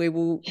 we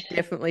will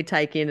definitely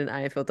take in an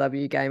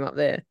AFLW game up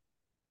there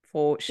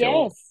for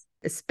sure. Yes.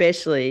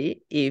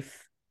 Especially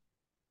if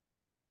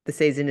the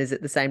season is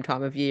at the same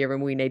time of year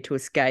and we need to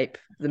escape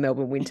the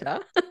Melbourne winter.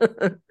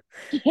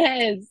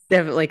 Yes.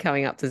 Definitely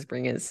coming up to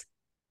Springers.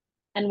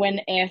 And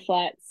when air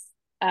flights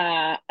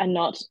are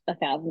not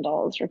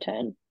 $1,000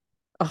 return.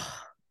 Oh,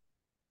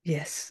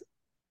 yes.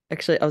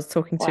 Actually, I was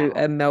talking to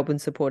a Melbourne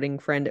supporting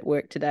friend at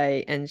work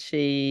today, and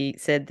she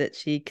said that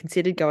she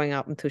considered going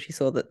up until she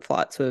saw that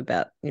flights were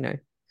about, $600,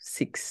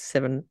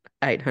 $700,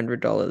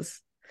 $800.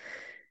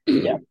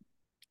 Yeah.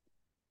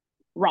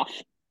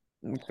 Rough.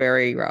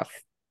 Very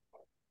rough.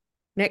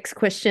 Next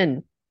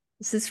question.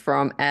 This is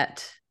from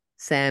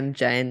 @Sam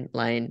Jane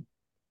Lane.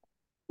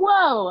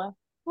 Whoa.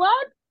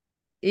 What?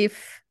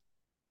 If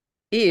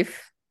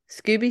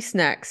Scooby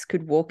Snacks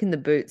could walk in the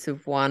boots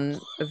of one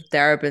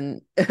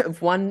Darebin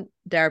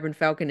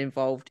Falcon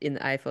involved in the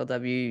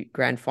AFLW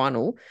Grand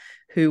Final,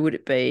 who would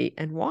it be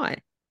and why?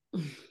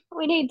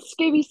 We need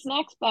Scooby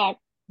Snacks back.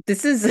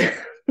 This is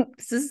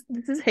this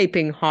is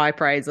heaping high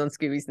praise on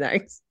Scooby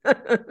Snacks. I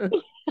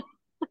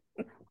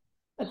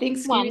think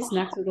Scooby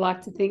Snacks would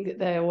like to think that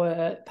they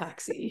were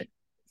Paxi.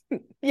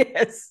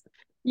 Yes.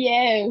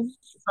 Yes.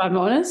 If I'm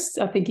honest,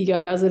 I think you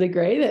guys would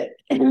agree that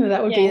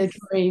that would be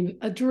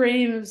a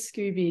dream of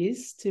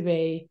Scooby's to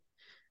be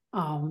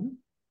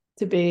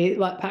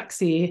like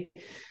Paxi.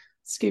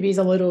 Scooby's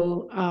a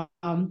little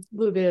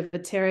bit of a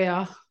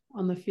terrier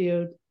on the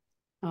field.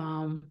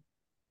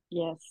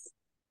 Yes.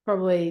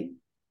 Probably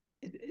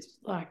it's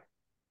like,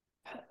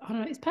 I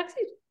don't know, is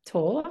Paxi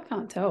tall? I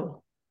can't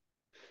tell.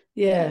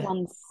 Yeah.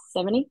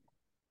 170.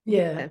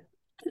 Yeah.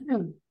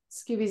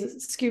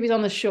 Scooby's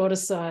on the shorter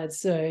side,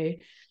 so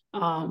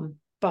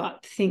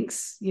but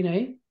thinks,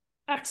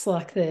 acts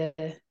like they're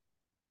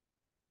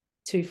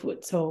 2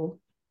 foot tall.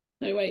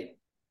 No, wait,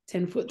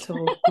 10 foot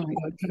tall. Oh my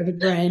god, COVID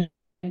brain.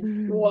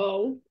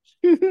 Whoa.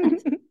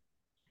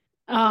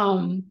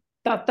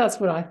 That's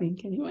what I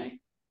think anyway.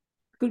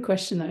 Good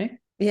question though.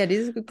 Yeah, it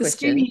is a good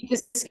question.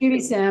 The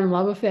Scooby Sam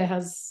love affair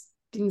has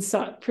been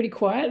pretty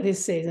quiet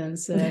this season.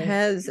 So it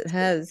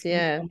has,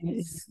 yeah.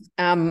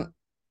 I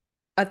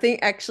think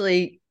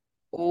actually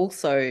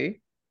also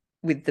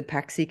with the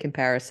Paxi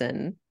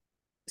comparison,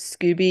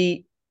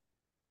 Scooby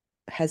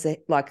has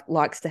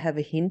likes to have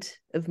a hint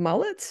of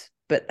mullet,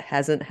 but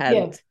hasn't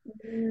had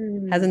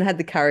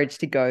the courage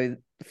to go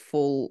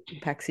full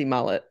Paxi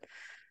mullet.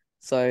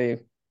 So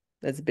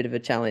that's a bit of a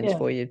challenge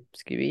for you,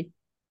 Scooby.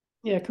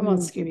 Yeah, come on,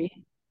 Scooby.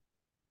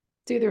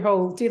 Do the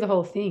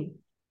whole thing.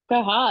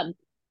 Go hard.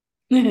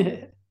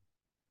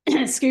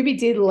 Scooby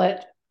did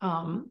let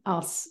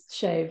us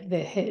shave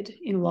their head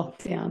in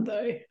lockdown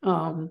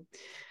though.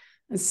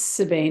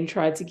 Sabine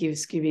tried to give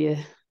Scooby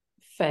a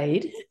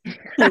fade.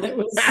 And it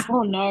was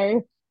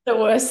the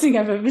worst thing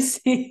I've ever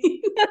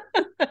seen.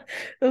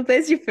 Well,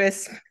 there's your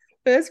first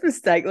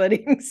mistake,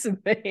 letting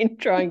Sabine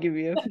try and give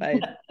you a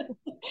fade.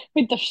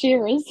 With the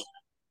shearers.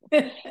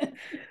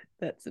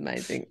 That's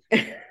amazing.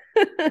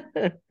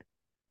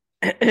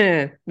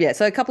 Yeah,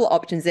 so a couple of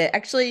options there.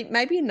 Actually,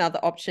 maybe another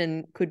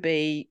option could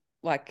be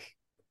like,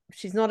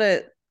 she's not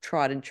a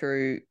tried and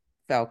true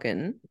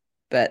Falcon,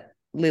 but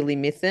Lily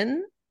Mithen,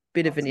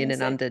 bit of an in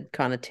and under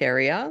kind of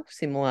terrier,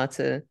 similar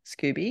to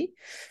Scooby.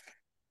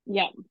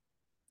 Yeah.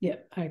 Yeah,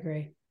 I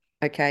agree.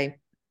 Okay,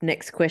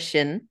 next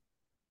question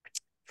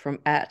from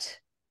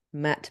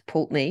 @Matt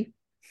Pultney.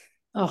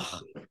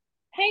 Oh,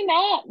 hey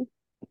Matt.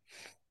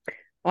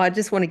 I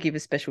just want to give a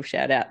special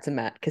shout out to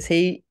Matt because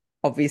he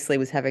obviously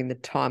was having the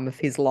time of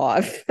his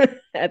life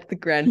at the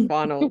grand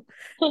final.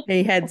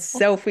 He had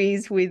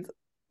selfies with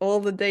all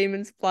the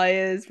Demons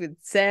players, with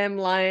Sam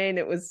Lane.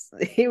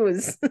 He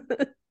was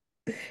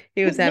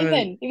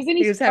having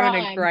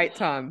a great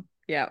time.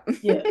 Yeah.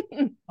 Yeah.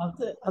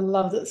 Loved it. I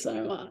loved it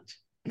so much.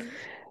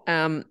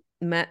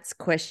 Matt's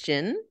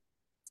question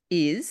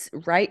is,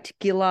 rate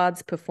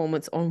Gillard's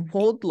performance on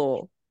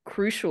Wardlaw.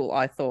 Crucial,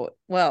 I thought.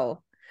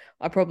 Well,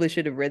 I probably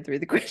should have read through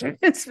the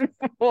questions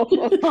before.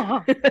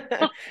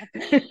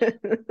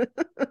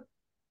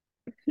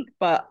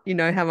 But you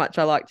know how much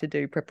I like to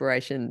do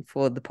preparation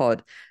for the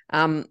pod.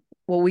 Well,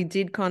 we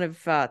did kind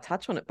of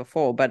touch on it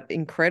before, but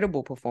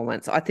incredible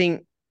performance. I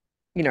think,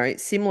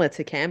 similar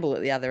to Campbell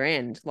at the other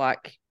end,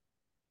 like,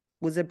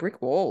 was a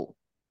brick wall.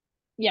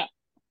 Yeah.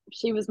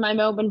 She was my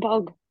Melbourne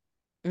Bog.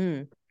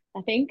 I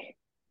think.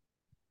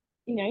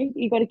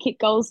 You got to kick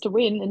goals to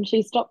win, and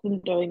she stopped them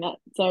doing that.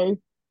 So,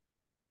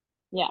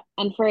 yeah.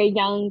 And for a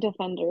young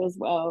defender as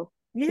well.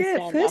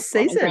 Yeah, first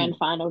season. On a grand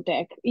final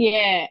deck.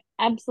 Yeah,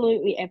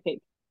 absolutely epic.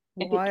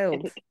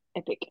 Wild.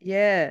 Epic.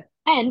 Yeah.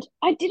 And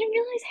I didn't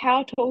realize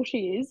how tall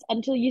she is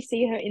until you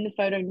see her in the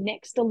photo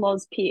next to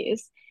Loz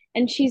Pierce.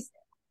 And she's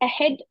a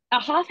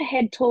half a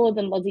head taller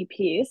than Lozzie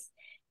Pierce.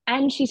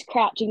 And she's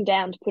crouching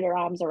down to put her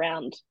arms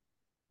around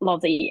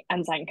Lozzie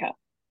and Zanka.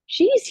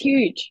 She is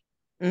huge.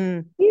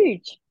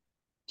 Huge.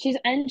 She's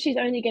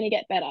only going to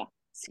get better.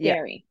 Yeah.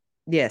 Scary.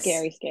 Yes.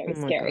 Scary, Oh scary,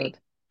 my scary. God.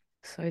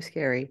 So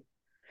scary.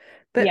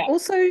 But Yeah.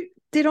 also,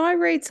 did I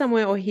read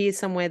somewhere or hear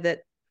somewhere that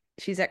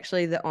she's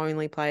actually the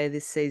only player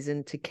this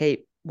season to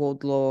keep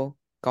Wardlaw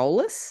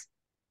goalless?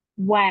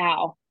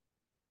 Wow.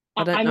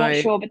 I don't I'm not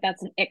know. sure, but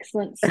that's an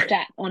excellent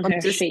stat on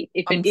her sheet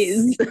if it I'm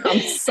is. I'm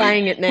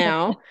saying it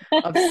now.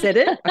 I've said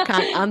it. I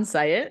can't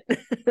unsay it.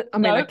 I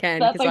mean, I Nope, can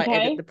that's because I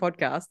edit okay. the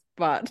podcast,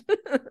 but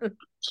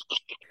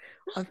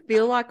I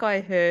feel like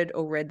I heard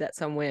or read that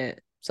somewhere.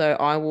 So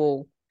I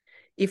will,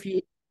 if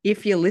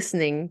you're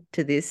listening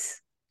to this,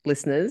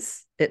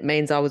 listeners, it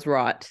means I was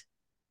right,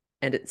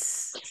 and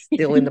it's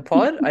still in the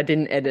pod. I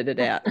didn't edit it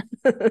out.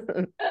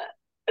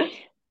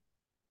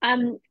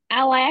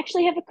 Al, I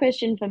actually have a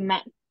question for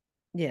Matt,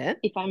 Yeah,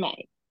 if I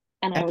may,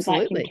 and I would like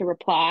him absolutely. to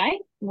reply Okay.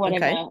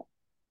 whatever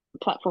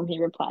platform he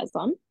replies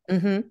on.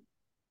 Mm-hmm.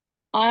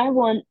 I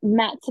want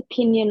Matt's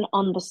opinion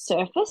on the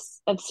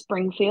surface of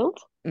Springfield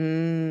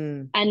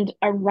Mm. and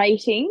a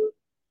rating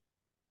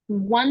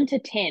 1 to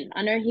 10.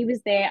 I know he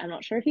was there. I'm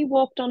not sure if he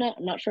walked on it.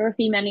 I'm not sure if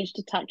he managed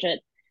to touch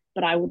it,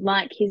 but I would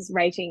like his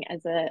rating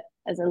as a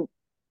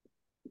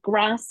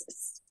grass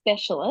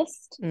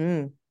specialist.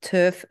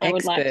 Turf I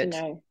would like to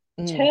expert. know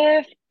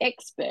turf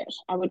expert.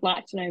 I would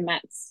like to know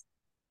Matt's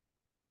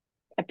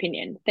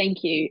opinion.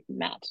 Thank you,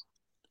 Matt.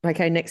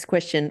 Okay, next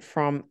question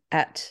from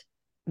at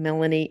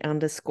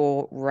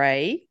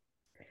Melanie_Ray.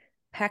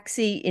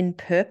 Paxi in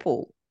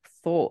purple.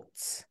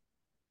 Thoughts?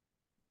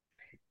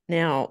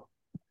 Now,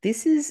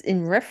 this is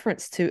in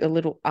reference to a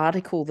little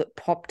article that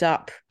popped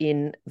up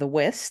in the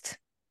West,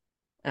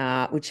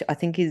 which I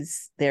think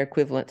is their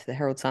equivalent to the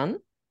Herald Sun.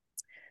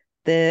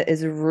 There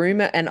is a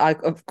rumor, and I,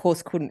 of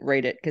course, couldn't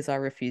read it because I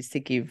refused to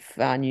give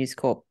News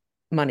Corp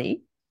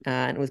money,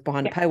 and it was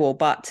behind a paywall.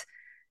 But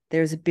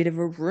there is a bit of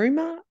a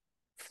rumor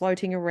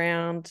floating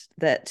around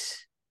that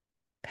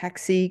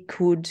Paxi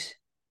could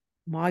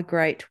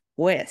migrate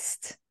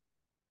west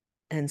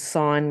and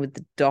sign with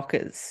the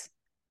Dockers.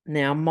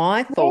 Now,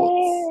 my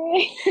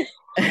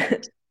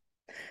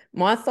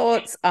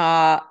thoughts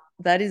are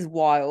that is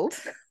wild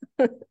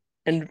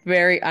and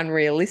very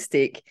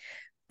unrealistic.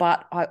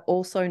 But I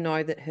also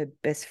know that her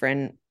best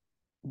friend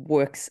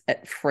works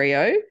at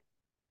Freo.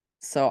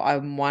 So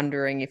I'm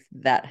wondering if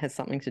that has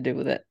something to do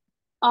with it.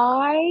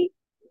 I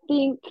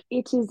think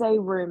it is a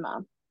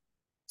rumor.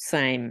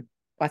 Same.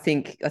 I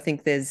think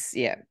there's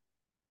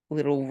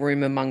little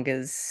rumor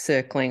mongers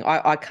circling.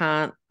 I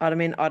can't. I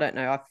mean, I don't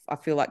know. I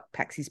feel like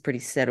Paxi's pretty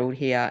settled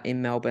here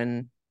in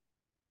Melbourne.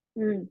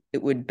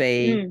 It would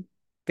be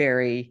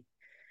very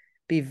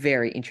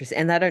interesting,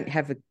 and they don't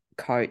have a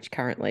coach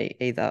currently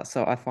either.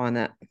 So I find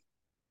that.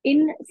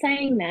 In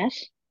saying that,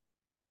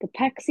 the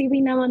Paxi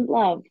we know and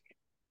love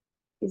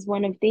is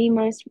one of the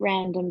most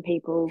random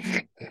people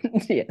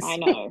Yes. I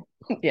know.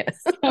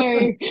 Yes.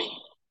 So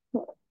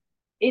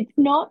it's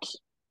not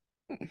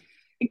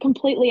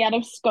completely out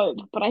of scope,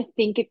 but I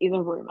think it is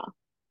a rumor.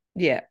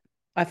 Yeah.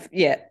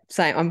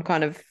 Same.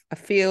 I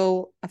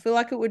feel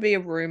like it would be a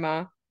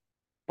rumor,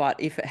 but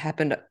if it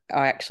happened,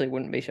 I actually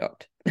wouldn't be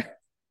shocked.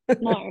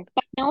 No,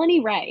 but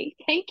Melanie Ray,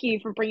 thank you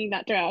for bringing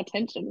that to our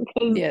attention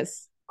because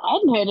Yes. I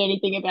hadn't heard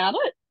anything about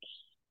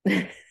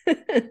it.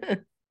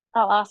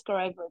 I'll ask her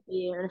over a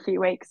beer in a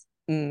few weeks.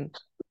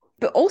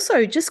 But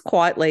also, just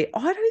quietly,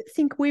 I don't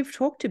think we've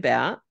talked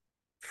about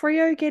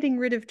Freo getting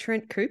rid of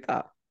Trent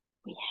Cooper.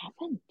 We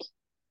haven't.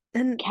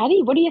 And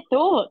Caddy, what are your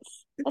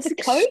thoughts as a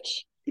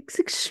coach? It's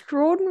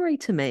extraordinary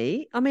to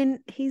me. I mean,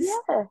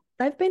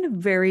 they've been a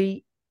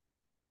very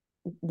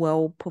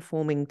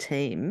well-performing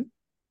team.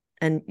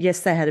 And yes,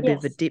 they had a bit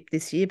of a dip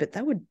this year, but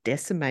they were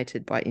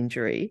decimated by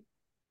injury.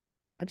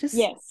 I think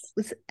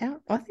it's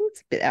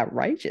a bit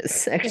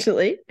outrageous,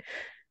 actually.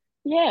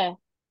 Yeah.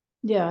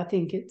 Yeah, I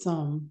think it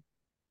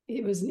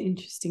was an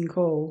interesting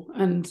call.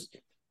 And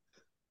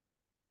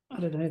I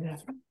don't know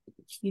that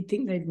you'd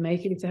think they'd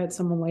make it if they had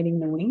someone waiting in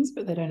the wings,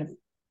 but they don't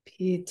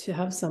appear to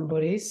have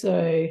somebody. So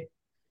I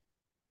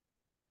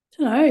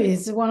don't know.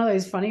 It's one of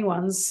those funny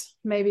ones.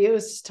 Maybe it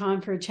was just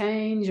time for a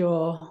change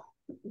or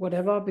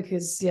whatever,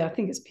 because I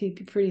think it's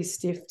pretty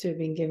stiff to have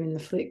been given the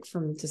flick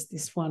from just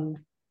this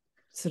one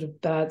sort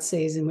of bad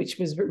season, which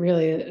was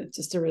really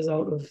just a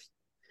result of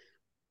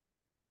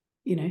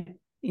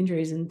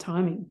injuries and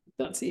timing.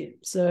 That's it.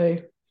 So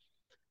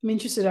I'm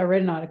interested. I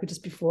read an article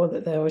just before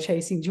that they were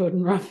chasing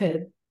Jordan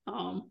Roughhead.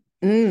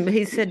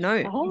 He said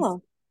no.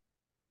 Oh.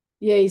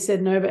 Yeah, he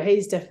said no, but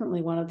he's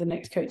definitely one of the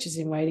next coaches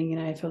in waiting in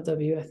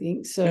AFLW, I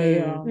think. So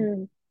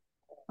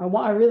I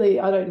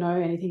don't know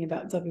anything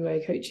about WA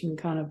coaching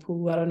kind of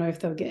pool. I don't know if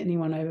they'll get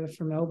anyone over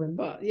from Melbourne,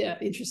 but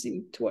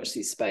interesting to watch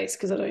this space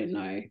because I don't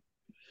know.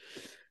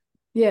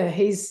 Yeah,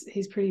 he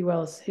was pretty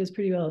well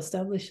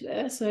established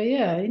there. So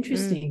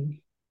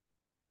interesting.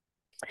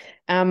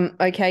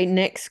 Okay,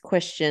 next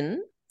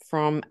question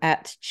from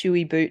at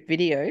Chewy Boot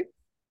Video.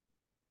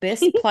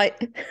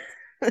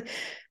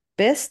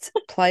 Best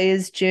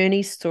player's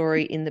journey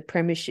story in the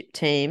premiership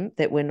team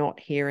that we're not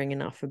hearing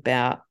enough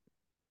about.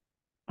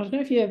 I don't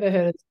know if you ever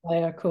heard of a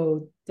player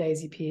called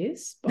Daisy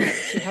Pearce, but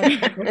she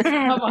hasn't talked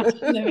so much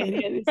in the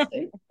media this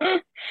week.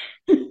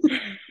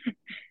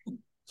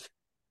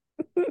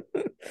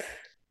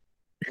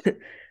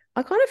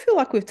 I kind of feel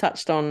like we've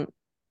touched on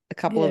a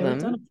couple of We've done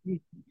them a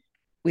few.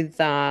 with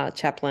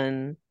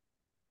Chaplin,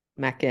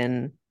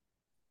 Mackin,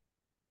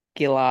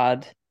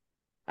 Gillard.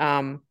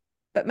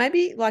 But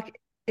maybe like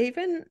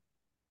even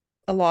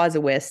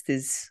Eliza West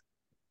is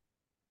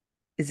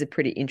a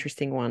pretty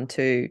interesting one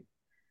too.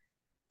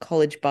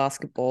 College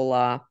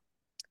basketballer.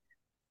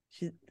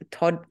 She's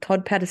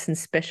Todd Patterson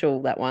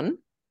special, that one.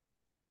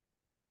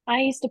 I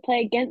used to play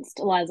against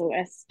Eliza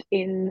West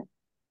in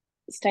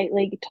State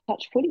League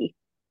touch footy,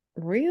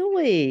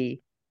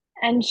 Really?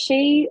 and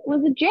she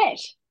was a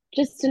jet,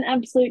 just an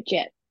absolute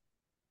jet.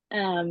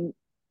 Um,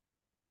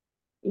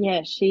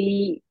 yeah,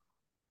 she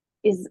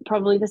is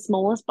probably the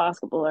smallest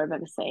basketballer I've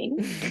ever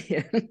seen,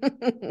 Yeah.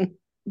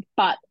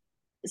 but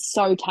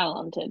so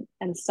talented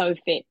and so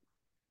fit.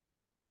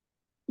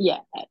 Yeah,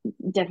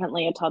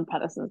 definitely a Todd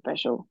Patterson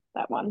special,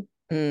 that one.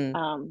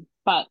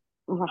 But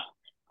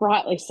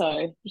rightly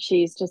so.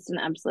 She's just an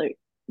absolute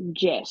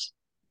jet.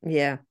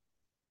 Yeah.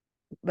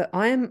 But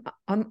I'm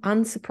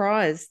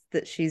unsurprised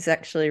that she's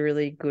actually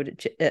really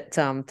good at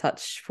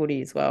touch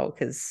footy as well,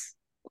 because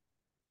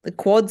the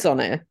quads on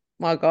her,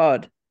 my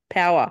God,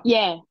 power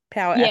Yeah,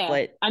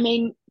 athlete. I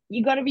mean,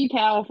 you got to be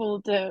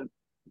powerful to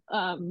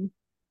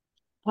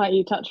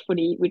play touch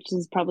footy, which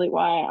is probably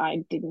why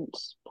I didn't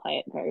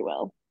play it very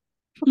well.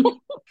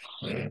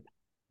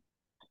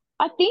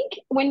 I think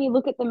when you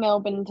look at the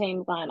Melbourne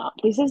team lineup,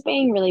 this is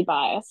being really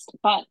biased,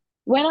 but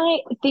when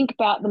I think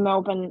about the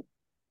Melbourne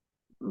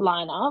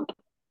lineup,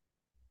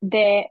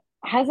 there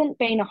hasn't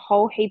been a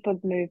whole heap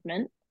of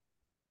movement,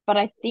 but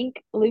I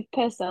think Luke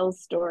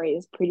Purcell's story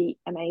is pretty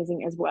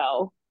amazing as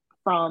well,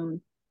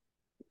 from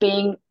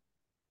being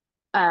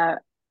a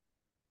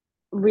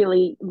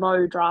really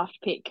low draft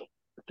pick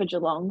for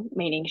Geelong,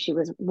 meaning she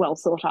was well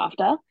sought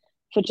after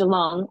for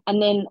Geelong,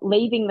 and then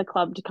leaving the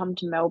club to come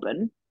to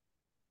Melbourne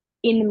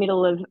in the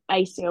middle of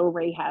ACL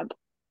rehab,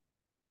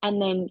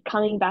 and then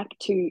coming back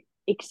to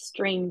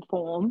extreme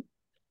form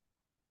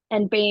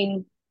and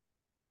being,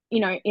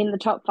 in the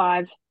top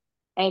 5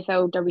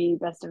 AFLW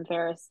best and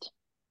fairest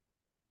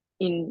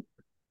in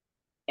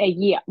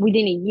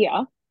within a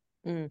year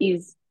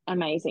is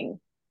amazing.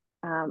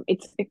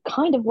 It's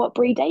kind of what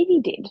Bree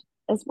Davey did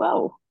as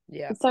well.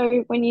 Yeah.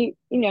 So when you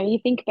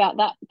think about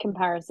that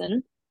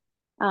comparison,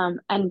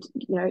 and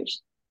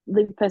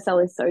Luke Purcell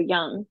is so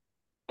young,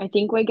 I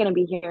think we're going to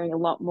be hearing a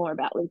lot more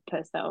about Luke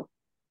Purcell.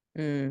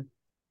 And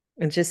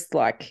just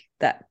like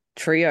that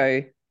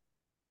trio,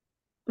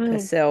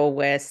 Purcell,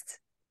 West,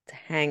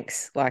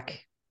 Hanks,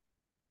 like,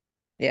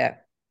 yeah.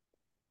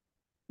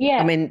 Yeah.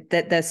 I mean,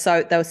 they were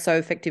so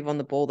effective on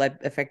the ball. They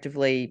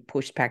effectively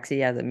pushed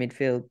Paxi out of the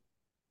midfield.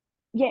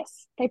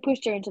 Yes, they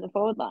pushed her into the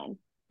forward line.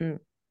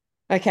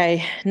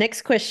 Okay,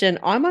 next question.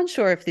 I'm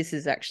unsure if this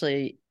is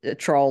actually a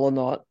troll or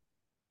not,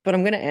 but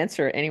I'm going to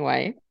answer it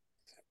anyway.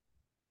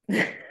 We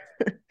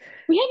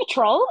have a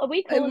troll? Are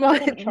we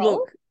calling it a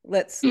troll? Look,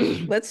 let's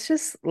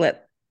just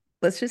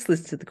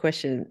listen to the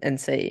question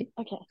and see.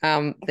 Okay.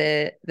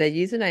 Their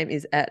username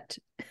is at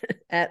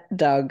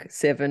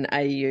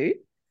Doug7AU.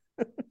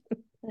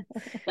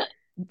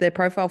 Their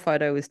profile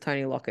photo is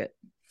Tony Lockett.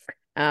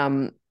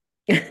 Okay.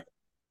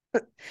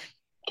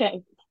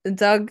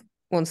 Doug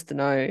wants to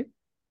know,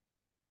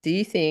 do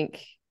you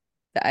think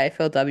the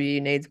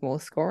AFLW needs more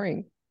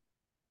scoring?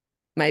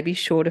 Maybe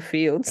shorter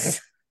fields?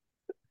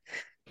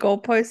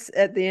 Goalposts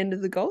at the end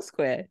of the goal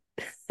square?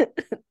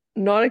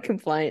 Not a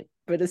complaint,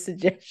 but a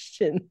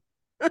suggestion.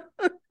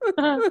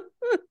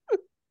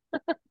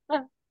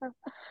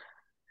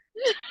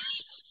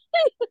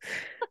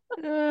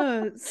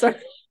 So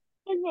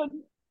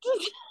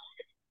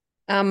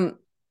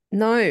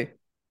no,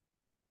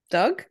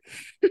 Doug.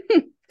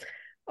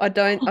 I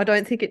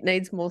don't think it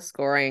needs more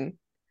scoring,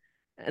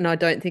 and I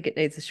don't think it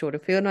needs a shorter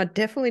field, and I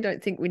definitely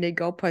don't think we need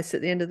goalposts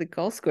at the end of the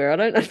goal square. I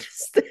don't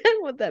understand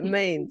what that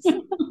means.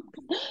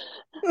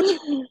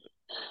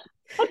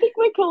 I think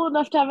we're cool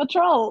enough to have a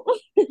troll.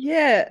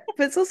 Yeah,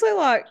 but it's also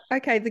like,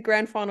 okay, the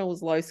grand final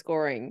was low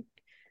scoring,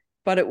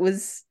 but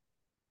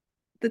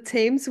the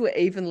teams were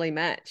evenly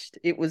matched.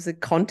 It was a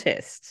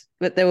contest,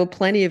 but there were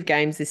plenty of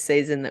games this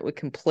season that were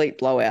complete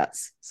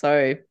blowouts.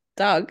 So,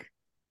 Doug,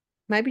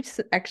 maybe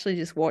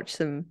just watch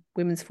some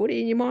women's footy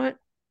and you might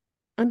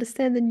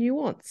understand the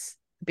nuance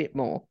a bit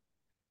more.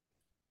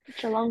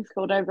 Geelong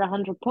scored over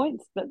 100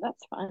 points, but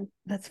that's fine.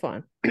 That's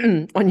fine.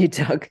 On you,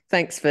 Doug.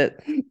 Thanks for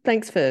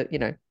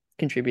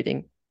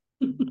contributing.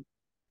 What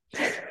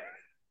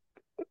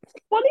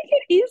if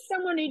it is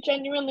someone who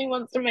genuinely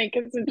wants to make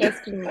a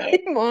suggestion, though?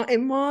 It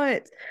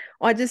might.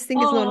 I just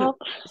think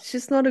it's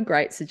just not a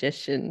great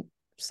suggestion.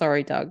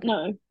 Sorry, Doug.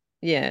 No.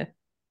 Yeah.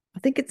 I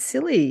think it's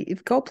silly.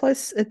 If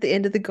goalposts at the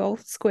end of the goal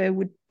square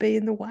would be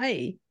in the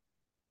way.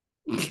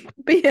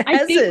 Be a hazard.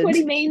 I think what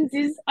he means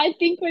is like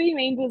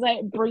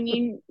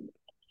bringing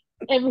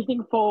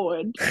everything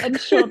forward and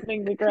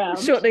shortening the ground.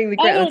 Shortening the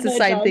ground. It's the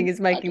same thing as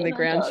making the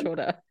ground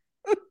shorter.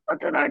 I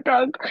don't know,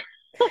 Doug.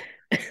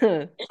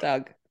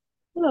 Doug.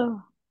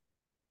 Oh,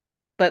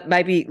 But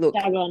maybe look,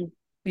 Doug on.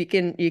 you Dug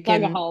a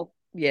can hole.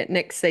 yeah,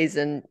 next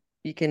season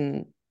you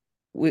can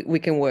we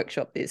can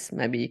workshop this.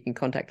 Maybe you can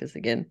contact us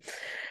again.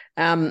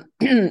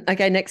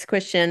 Okay, next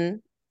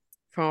question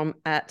from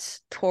at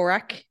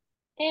Torak.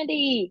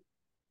 Andy.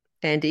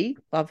 Andy,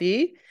 love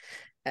you.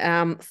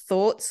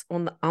 Thoughts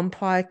on the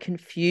umpire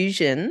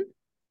confusion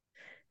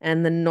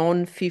and the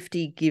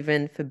non-50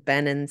 given for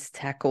Bannon's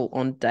tackle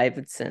on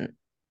Davidson?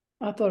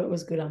 I thought it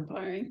was good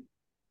umpiring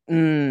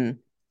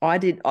I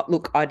did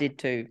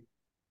too.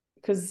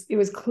 because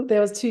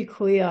there was two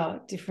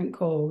clear different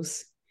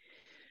calls,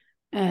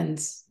 and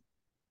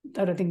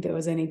I don't think there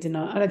was any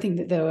I don't think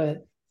that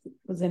there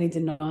was any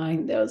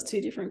denying there was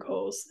two different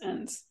calls,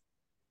 and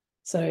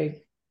so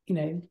I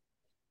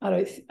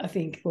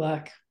think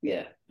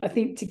I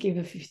think to give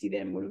a 50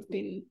 then would have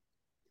been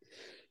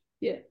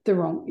the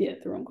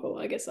wrong call.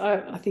 I guess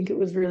I think it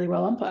was really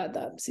well umpired,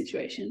 that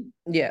situation.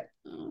 Yeah.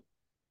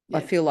 I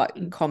feel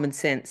like common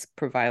sense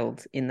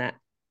prevailed in that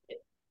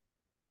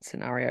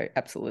scenario.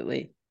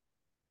 Absolutely.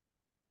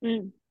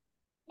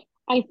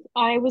 I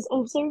was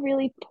also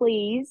really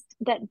pleased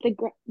that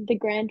the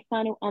grand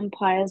final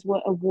umpires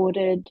were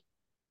awarded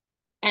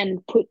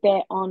and put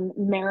there on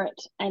merit,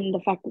 and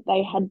the fact that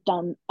they had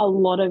done a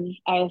lot of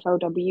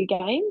AFLW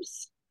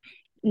games.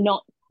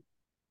 Not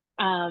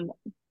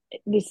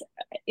this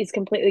is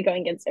completely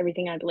going against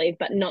everything I believe,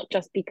 but not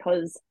just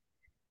because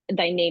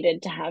they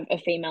needed to have a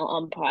female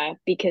umpire,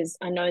 because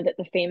I know that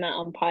the female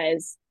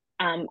umpires,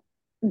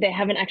 there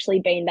haven't actually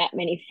been that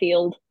many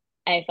field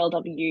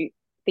AFLW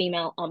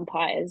female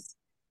umpires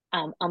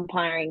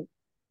umpiring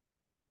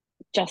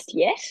just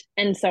yet.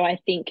 And so I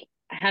think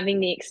having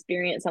the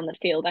experience on the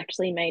field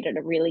actually made it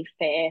a really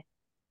fair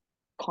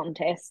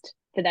contest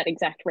for that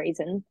exact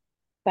reason.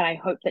 But I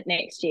hope that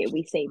next year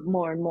we see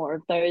more and more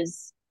of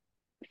those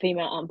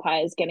female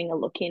umpires getting a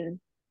look in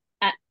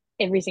at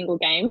every single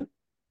game,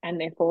 and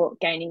therefore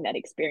gaining that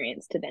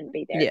experience to then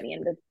be there at the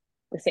end of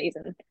the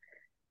season.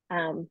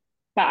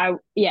 But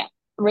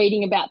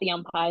reading about the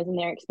umpires and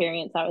their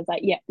experience, I was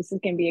like, this is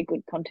going to be a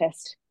good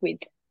contest with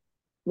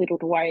little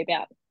to worry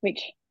about,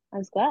 which I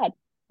was glad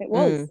it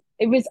was.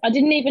 It was. I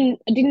didn't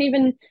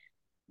even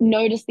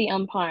notice the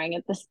umpiring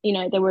at this.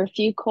 There were a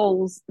few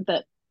calls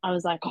that I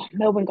was like, oh,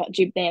 Melbourne got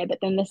jibbed there, but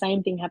then the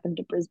same thing happened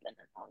to Brisbane,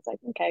 and I was like,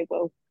 okay,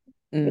 well,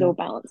 it all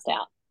balanced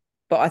out.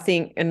 But I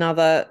think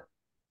another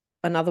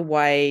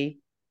way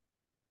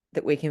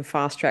that we can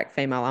fast track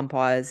female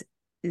umpires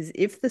is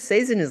if the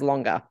season is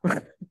longer.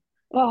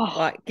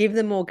 Like, give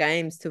them more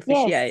games to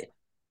officiate.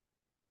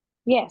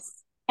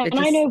 Yes. And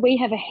I know we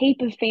have a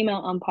heap of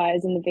female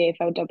umpires in the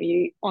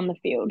VFLW on the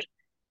field.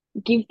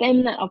 Give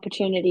them that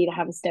opportunity to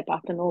have a step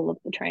up in all of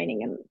the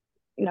training. And,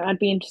 I'd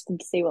be interested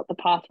to see what the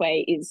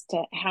pathway is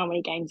to how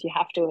many games you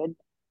have to,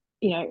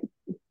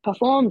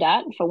 performed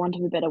at, for want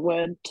of a better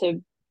word,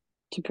 to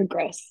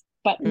progress.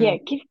 But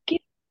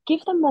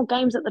give them more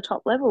games at the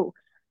top level.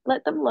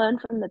 Let them learn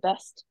from the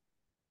best,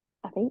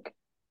 I think.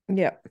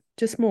 Yeah,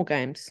 just more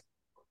games.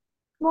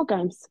 More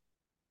games.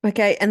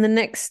 Okay, and the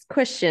next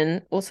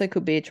question also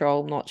could be a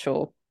troll, not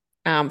sure.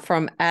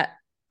 From at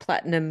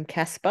Platinum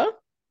Casper.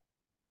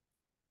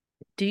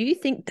 Do you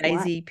think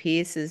Daisy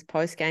Pearce's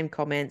post-game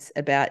comments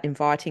about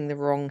inviting the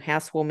wrong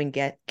housewarming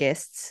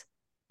guests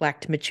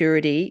lacked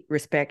maturity,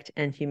 respect,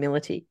 and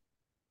humility?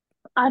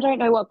 I don't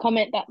know what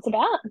comment that's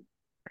about.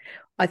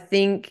 I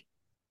think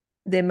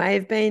there may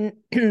have been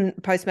a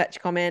post-match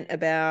comment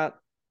about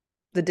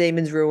the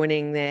Demons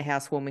ruining their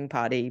housewarming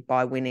party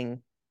by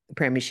winning the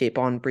premiership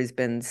on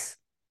Brisbane's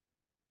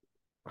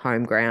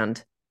home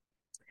ground.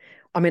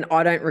 I mean,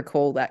 I don't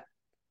recall that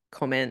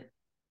comment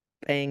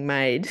being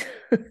made,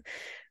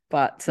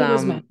 but it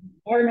was made.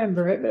 I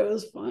remember it, but it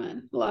was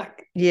fine.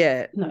 Like,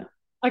 no,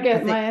 I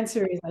guess my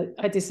answer is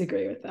I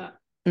disagree with that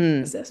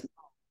assessment.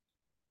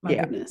 My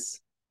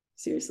goodness,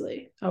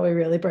 seriously, are we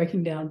really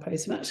breaking down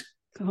post-match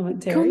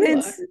commentary?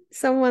 Comments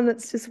someone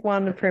that's just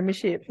won a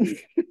premiership.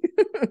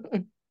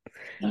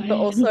 But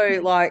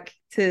also, like,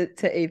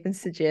 to even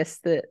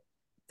suggest that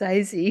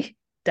Daisy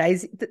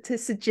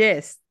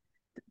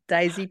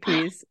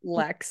Pearce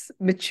lacks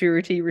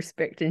maturity,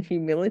 respect, and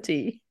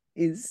humility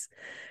is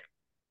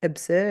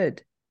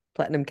absurd.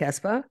 Platinum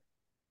Casper.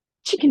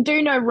 She can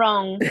do no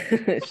wrong.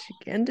 She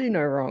can do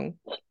no wrong.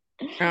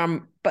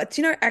 But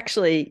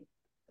actually,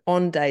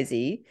 on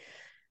Daisy,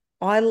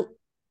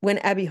 when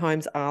Abby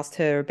Holmes asked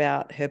her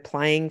about her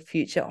playing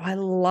future, I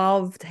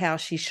loved how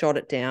she shot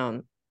it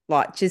down.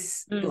 Like,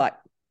 just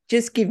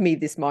give me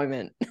this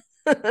moment.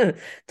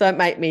 Don't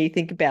make me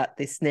think about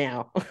this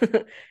now.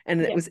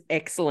 And it was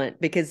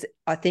excellent, because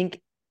I think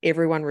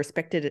everyone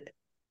respected it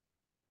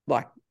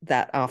like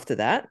that after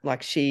that.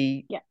 Like,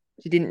 she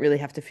didn't really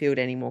have to field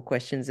any more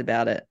questions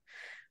about it.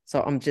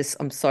 So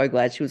I'm so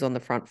glad she was on the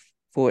front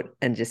foot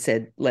and just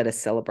said, let us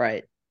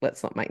celebrate.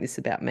 Let's not make this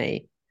about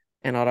me.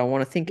 And I don't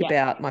want to think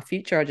about my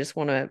future. I just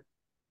want to,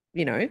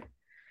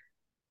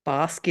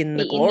 bask in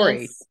the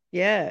glory.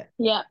 Yeah.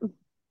 Yeah.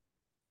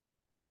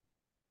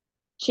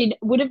 she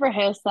would have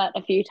rehearsed that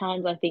a few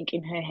times, I think,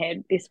 in her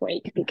head this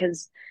week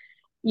because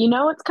you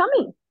know it's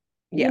coming.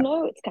 You Yeah.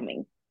 know it's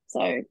coming.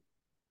 So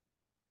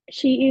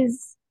she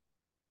is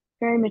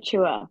very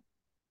mature,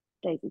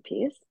 Daisy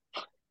Pearce.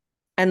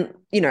 And,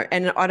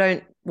 and I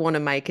don't want to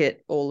make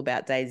it all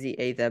about Daisy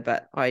either,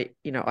 but I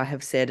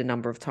have said a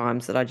number of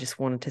times that I just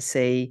wanted to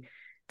see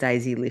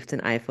Daisy lift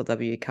an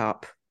AFLW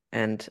Cup,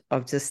 and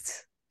I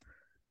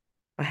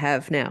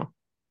have now.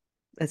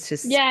 It's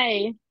just,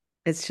 Yay.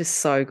 it's just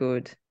so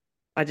good.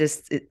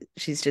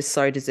 She's just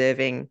so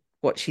deserving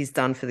what she's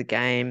done for the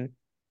game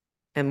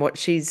and what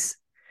she's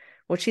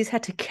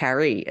had to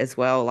carry as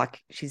well.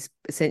 Like, she's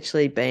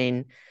essentially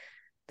been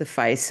the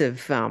face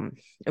of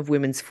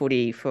women's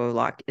footy for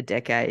like a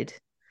decade.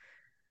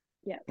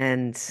 Yeah.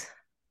 And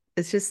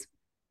it's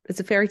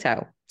a fairy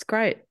tale. It's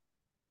great.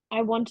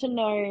 I want to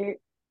know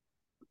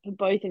for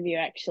both of you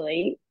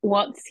actually,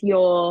 what's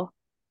your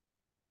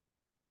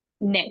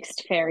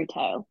next fairy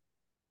tale?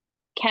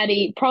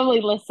 Caddy,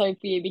 probably less so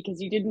for you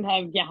because you didn't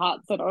have your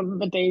heart set on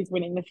the D's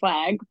winning the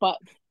flag, but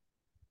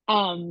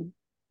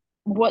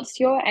what's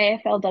your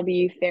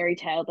AFLW fairy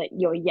tale that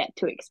you're yet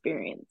to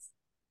experience?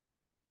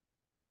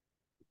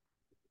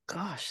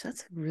 Gosh,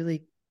 that's a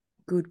really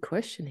good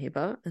question,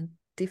 Hiba, and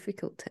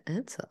difficult to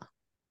answer.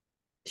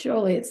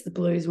 Surely it's the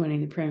Blues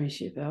winning the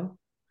premiership, Elle.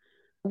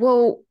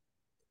 Well,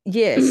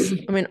 yes.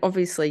 I mean,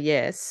 obviously,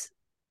 yes.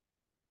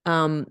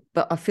 But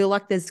I feel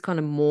like there's kind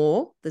of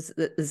more.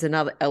 There's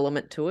another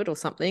element to it or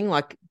something,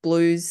 like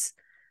Blues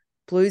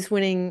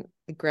winning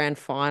the grand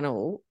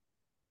final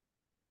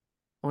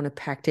on a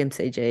packed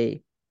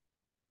MCG.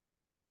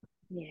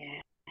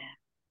 Yeah.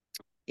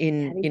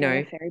 In,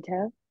 Caddy's fairy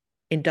tale.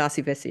 In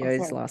Darcy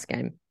Vessio's last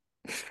game,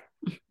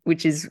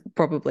 which is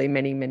probably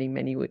many, many,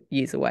 many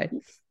years away.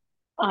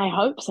 I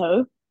hope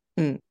so.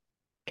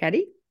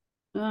 Caddy?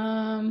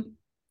 Well,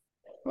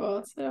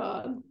 it's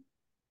hard.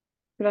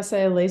 Could I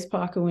say Elise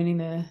Parker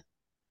winning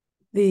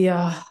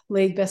the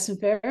league best and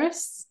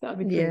fairest? That'd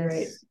be pretty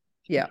great.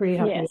 Yeah. Pretty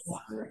happy Yes. with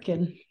that, I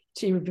reckon.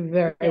 She would be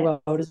very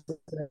well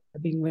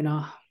deserving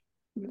winner.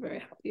 I'd be very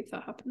happy if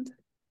that happened.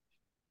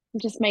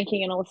 I'm just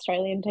making an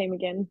Australian team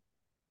again.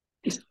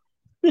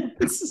 Yeah,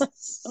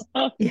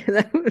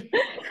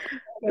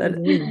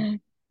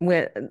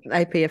 where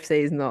APFC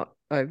is not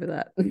over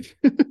that.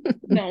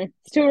 No,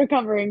 still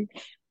recovering.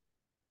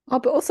 Oh,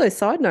 but also,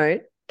 side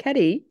note,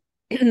 Caddy,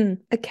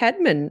 a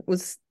Cadman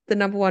was the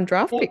number 1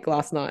 draft pick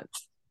last night.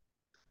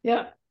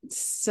 Yeah,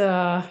 it's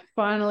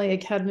finally a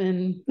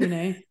Cadman,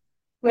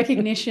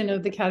 recognition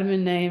of the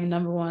Cadman name,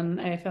 number 1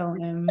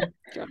 AFLM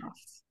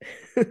draft.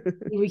 Here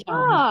we come.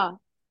 Are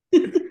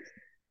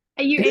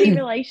you any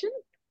relation?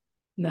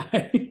 No.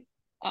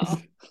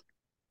 Oh.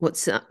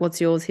 What's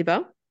yours,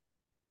 Hiba?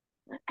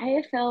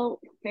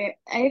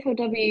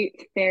 AFLW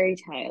fairy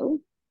tale,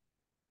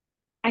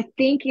 I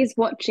think, is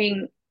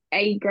watching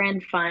a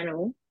grand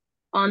final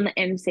on the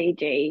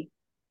MCG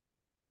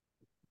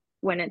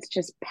when it's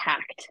just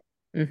packed.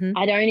 Mm-hmm.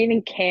 I don't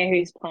even care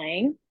who's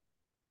playing.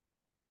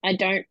 I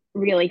don't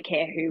really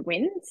care who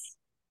wins.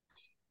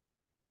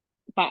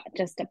 But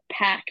just a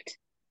packed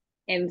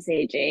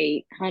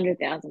MCG,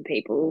 100,000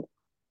 people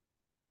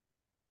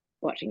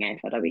watching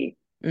AFLW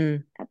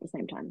at the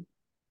same time.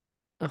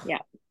 Oh, yeah.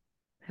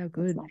 How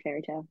good. That's my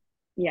fairy tale.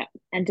 Yeah.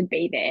 And to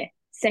be there.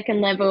 Second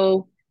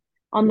level,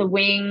 on the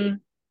wing.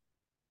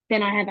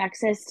 Then I have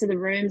access to the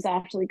rooms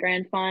after the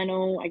grand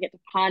final. I get to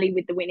party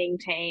with the winning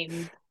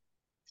team.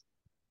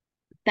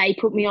 They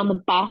put me on the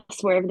bus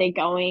wherever they're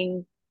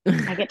going.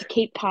 I get to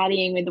keep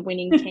partying with the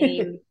winning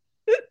team.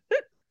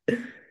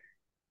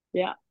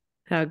 Yeah.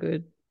 How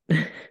good.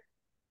 I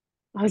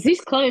was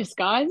this close,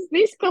 guys.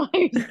 This close.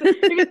 If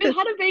it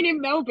hadn't been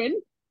in Melbourne,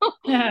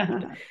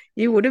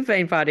 you would have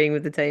been partying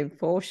with the team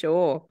for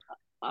sure.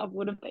 I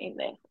would have been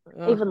there,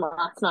 even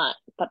last night,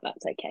 but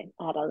that's okay.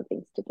 I had other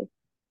things to do.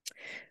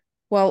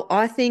 Well,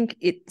 I think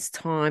it's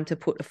time to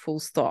put a full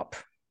stop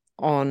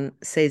on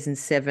season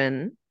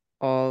 7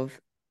 of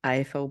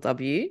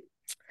AFLW.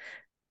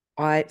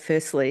 I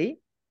firstly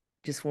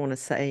just want to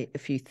say a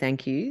few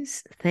thank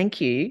yous.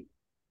 Thank you,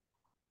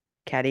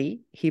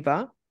 Caddy,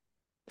 Hiba,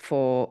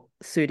 for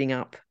suiting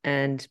up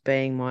and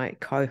being my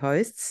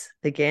co-hosts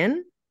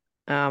again.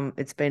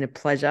 It's been a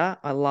pleasure.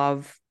 I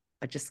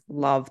just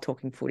love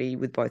talking footy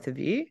with both of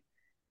you.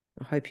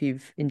 I hope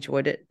you've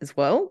enjoyed it as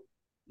well.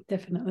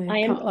 Definitely. I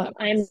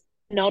am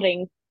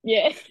nodding.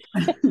 Yeah.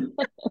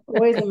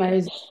 Always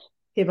amazing,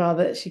 Hiba,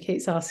 that she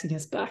keeps asking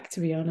us back, to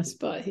be honest,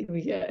 but here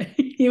we go.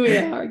 Here we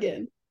are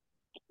again.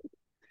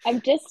 I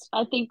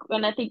think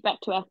when I think back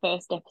to our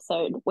first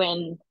episode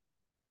when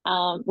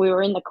we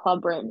were in the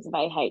club rooms of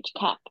AH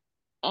Cap,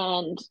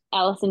 and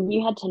Alison,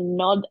 you had to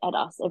nod at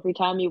us every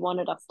time you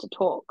wanted us to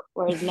talk,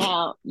 whereas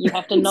now you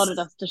have to nod at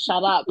us to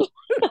shut up.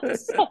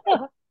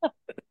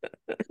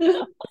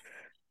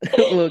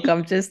 Look,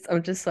 I'm just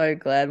so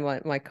glad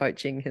my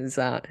coaching has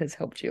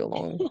helped you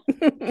along.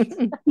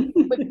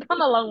 We've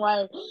come a long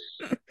way.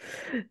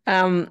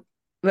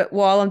 But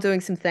while I'm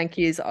doing some thank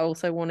yous, I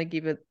also want to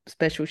give a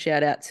special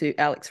shout out to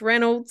Alex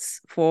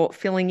Reynolds for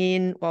filling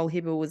in while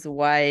Hibber was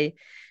away.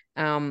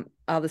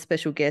 Other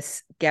special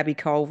guests, Gabby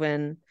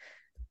Colvin,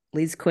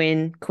 Liz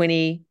Quinn,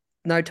 Quinny.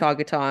 No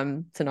Tiger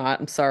time tonight.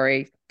 I'm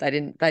sorry. They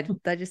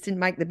just didn't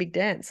make the big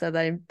dance, so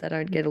they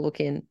don't get a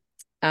look in.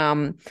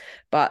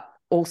 But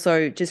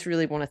also just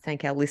really want to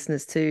thank our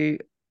listeners too.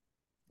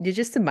 You're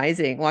just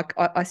amazing. Like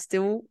I'm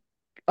still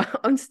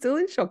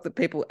in shock that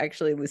people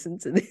actually listen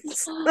to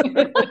this.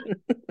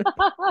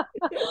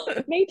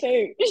 Me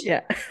too.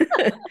 Yeah.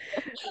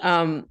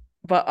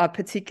 But I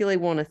particularly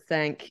want to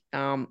thank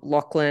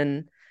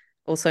Lachlan,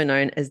 also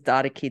known as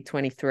Data Kid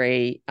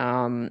 23.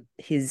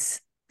 His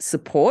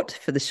support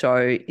for the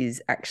show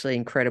is actually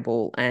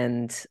incredible,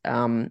 and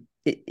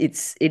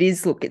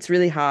it's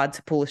really hard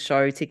to pull a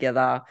show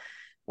together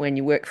when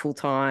you work full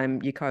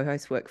time, your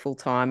co-hosts work full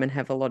time, and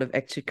have a lot of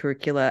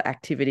extracurricular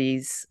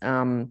activities.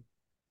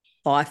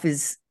 Life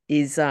is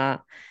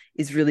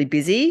really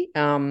busy,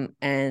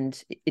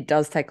 and it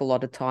does take a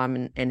lot of time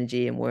and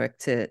energy and work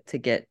to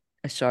get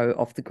a show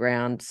off the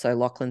ground. So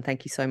Lachlan,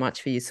 thank you so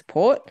much for your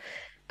support,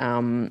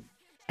 and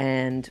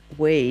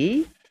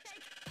we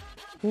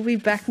will be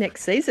back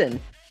next season.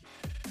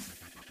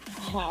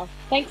 Wow.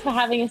 Thanks for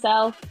having us,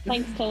 Elle.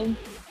 Thanks, Tim.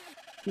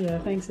 Yeah,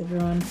 thanks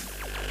everyone.